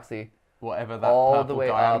Nightmare Foxy. Whatever that all purple the way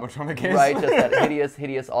guy up, animatronic is. right? Just that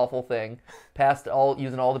hideous, awful thing. Past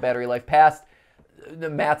using all the battery life. Past the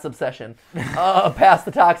Matt's obsession. Past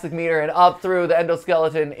the toxic meter and up through the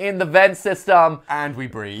endoskeleton in the vent system. And we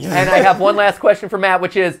breathe. And I have one last question for Matt,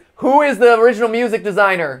 which is, who is the original music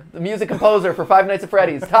designer, the music composer for Five Nights at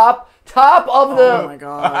Freddy's? Top of the. Oh my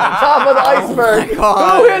god. Top of the iceberg. Oh my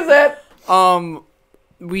god. Who is it?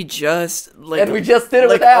 We just and we just did it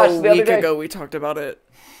like with Ash a the other week day. ago. We talked about it.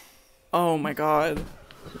 Oh my god.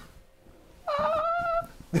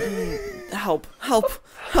 Help.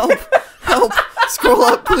 Scroll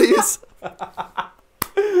up, please.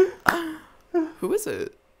 Who is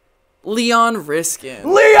it? Leon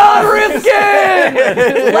Riskin.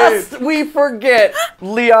 Lest we forget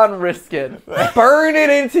Leon Riskin. Burn it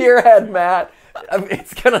into your head, Matt.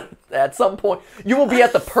 It's gonna, at some point, you will be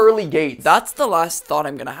at the pearly gates. That's the last thought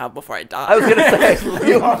I'm gonna have before I die. I was gonna say,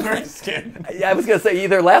 I was gonna say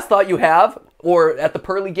either last thought you have or at the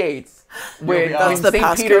pearly gates when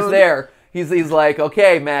St. Peter's there. He's like,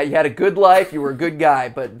 okay, Matt, you had a good life, you were a good guy,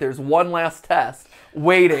 but there's one last test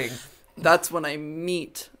waiting. That's when I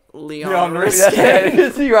meet Leon Riskin.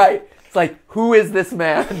 You're right. It's like, who is this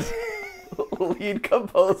man? Lead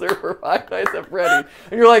composer for Five Nights at Freddy's.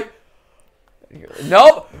 And you're like,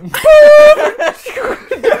 nope. That's it.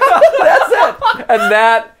 And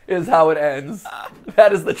that is how it ends.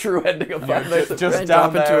 That is the true ending of Five Nights at Freddy's. Just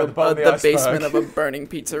down there into the basement of a burning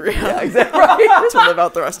pizzeria. Yeah, exactly. Right. To live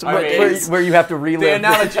out the rest of my days. Where you have to relive the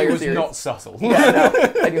analogy was series. not subtle. Yeah,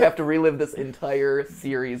 no. And you have to relive this entire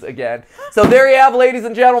series again. So there you have, ladies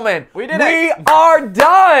and gentlemen. We are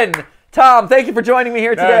done. Tom, thank you for joining me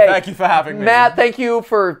here today. Thank you for having me. Matt, thank you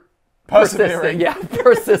for persisting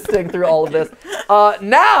through all of this.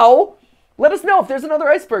 Now, let us know if there's another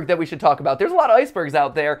iceberg that we should talk about. There's a lot of icebergs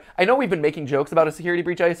out there. I know we've been making jokes about a security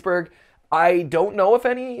breach iceberg. I don't know if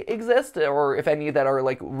any exist or if any that are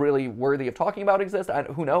like really worthy of talking about exist.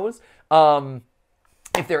 Who knows?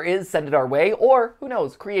 If there is, send it our way, or who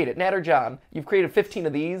knows, create it. Nat or John, you've created 15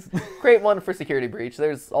 of these. Create one for Security Breach.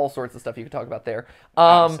 There's all sorts of stuff you can talk about there.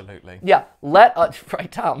 Absolutely. Yeah,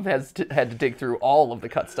 right, Tom had to dig through all of the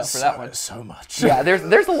cut stuff for that one. So much. Yeah,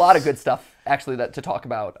 there's a lot of good stuff, actually, to talk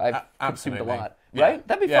about. I've consumed a lot, right?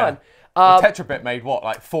 That'd be fun. Tetrabit made what,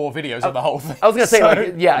 like 4 videos of the whole thing? I was going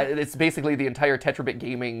to say, it's basically the entire Tetrabit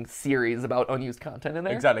gaming series about unused content in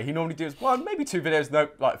there. Exactly. He normally does, maybe 2 videos, no,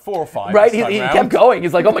 like 4 or 5. Right, he kept going.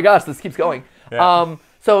 He's like, oh my gosh, this keeps going. Yeah.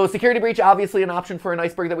 So Security Breach, obviously an option for an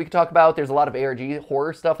iceberg that we could talk about. There's a lot of ARG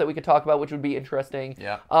horror stuff that we could talk about, which would be interesting.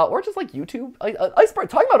 Yeah. Or just like YouTube. Iceberg.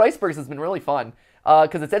 Talking about icebergs has been really fun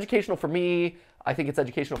because it's educational for me. I think it's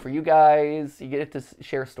educational for you guys. You get to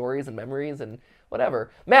share stories and memories and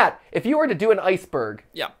whatever. Matt, if you were to do an iceberg,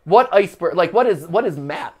 what iceberg? Like, what is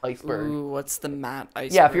Matt iceberg? Ooh, what's the Matt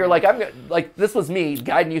iceberg? Yeah, if you're like, this was me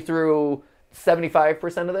guiding you through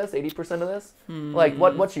 75% of this, 80% of this. Like,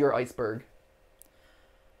 what's your iceberg?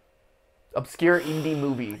 Obscure indie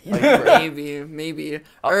movie. Maybe.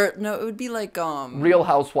 Or no, it would be like Real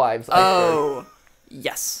Housewives iceberg. Oh.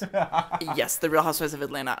 Yes. Yes, the Real Housewives of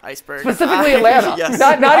Atlanta Iceberg. Specifically Atlanta. Yes.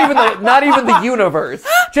 Not even the universe.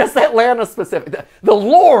 Just Atlanta specific. The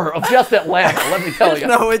lore of just Atlanta, let me tell you.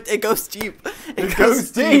 No, it goes deep. It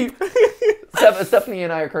goes deep. Stephanie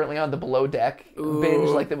and I are currently on the Below Deck binge.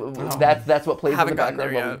 Like that's what plays in the Haven't gotten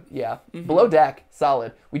background. there Yeah. Below Deck,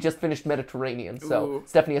 solid. We just finished Mediterranean, so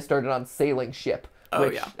Stephanie has started on Sailing Ship.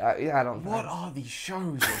 Which, I don't know. What are these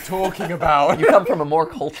shows you're talking about? You come from a more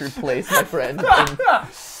cultured place, my friend.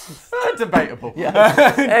 Debatable.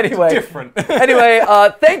 Yeah. Anyway. Different. Anyway,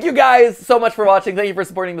 thank you guys so much for watching. Thank you for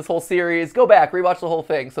supporting this whole series. Go back, rewatch the whole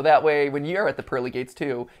thing, so that way when you're at the pearly gates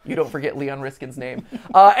too, you don't forget Leon Riskin's name.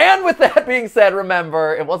 And with that being said,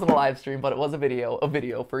 remember, it wasn't a live stream, but it was a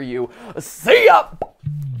video for you. See ya!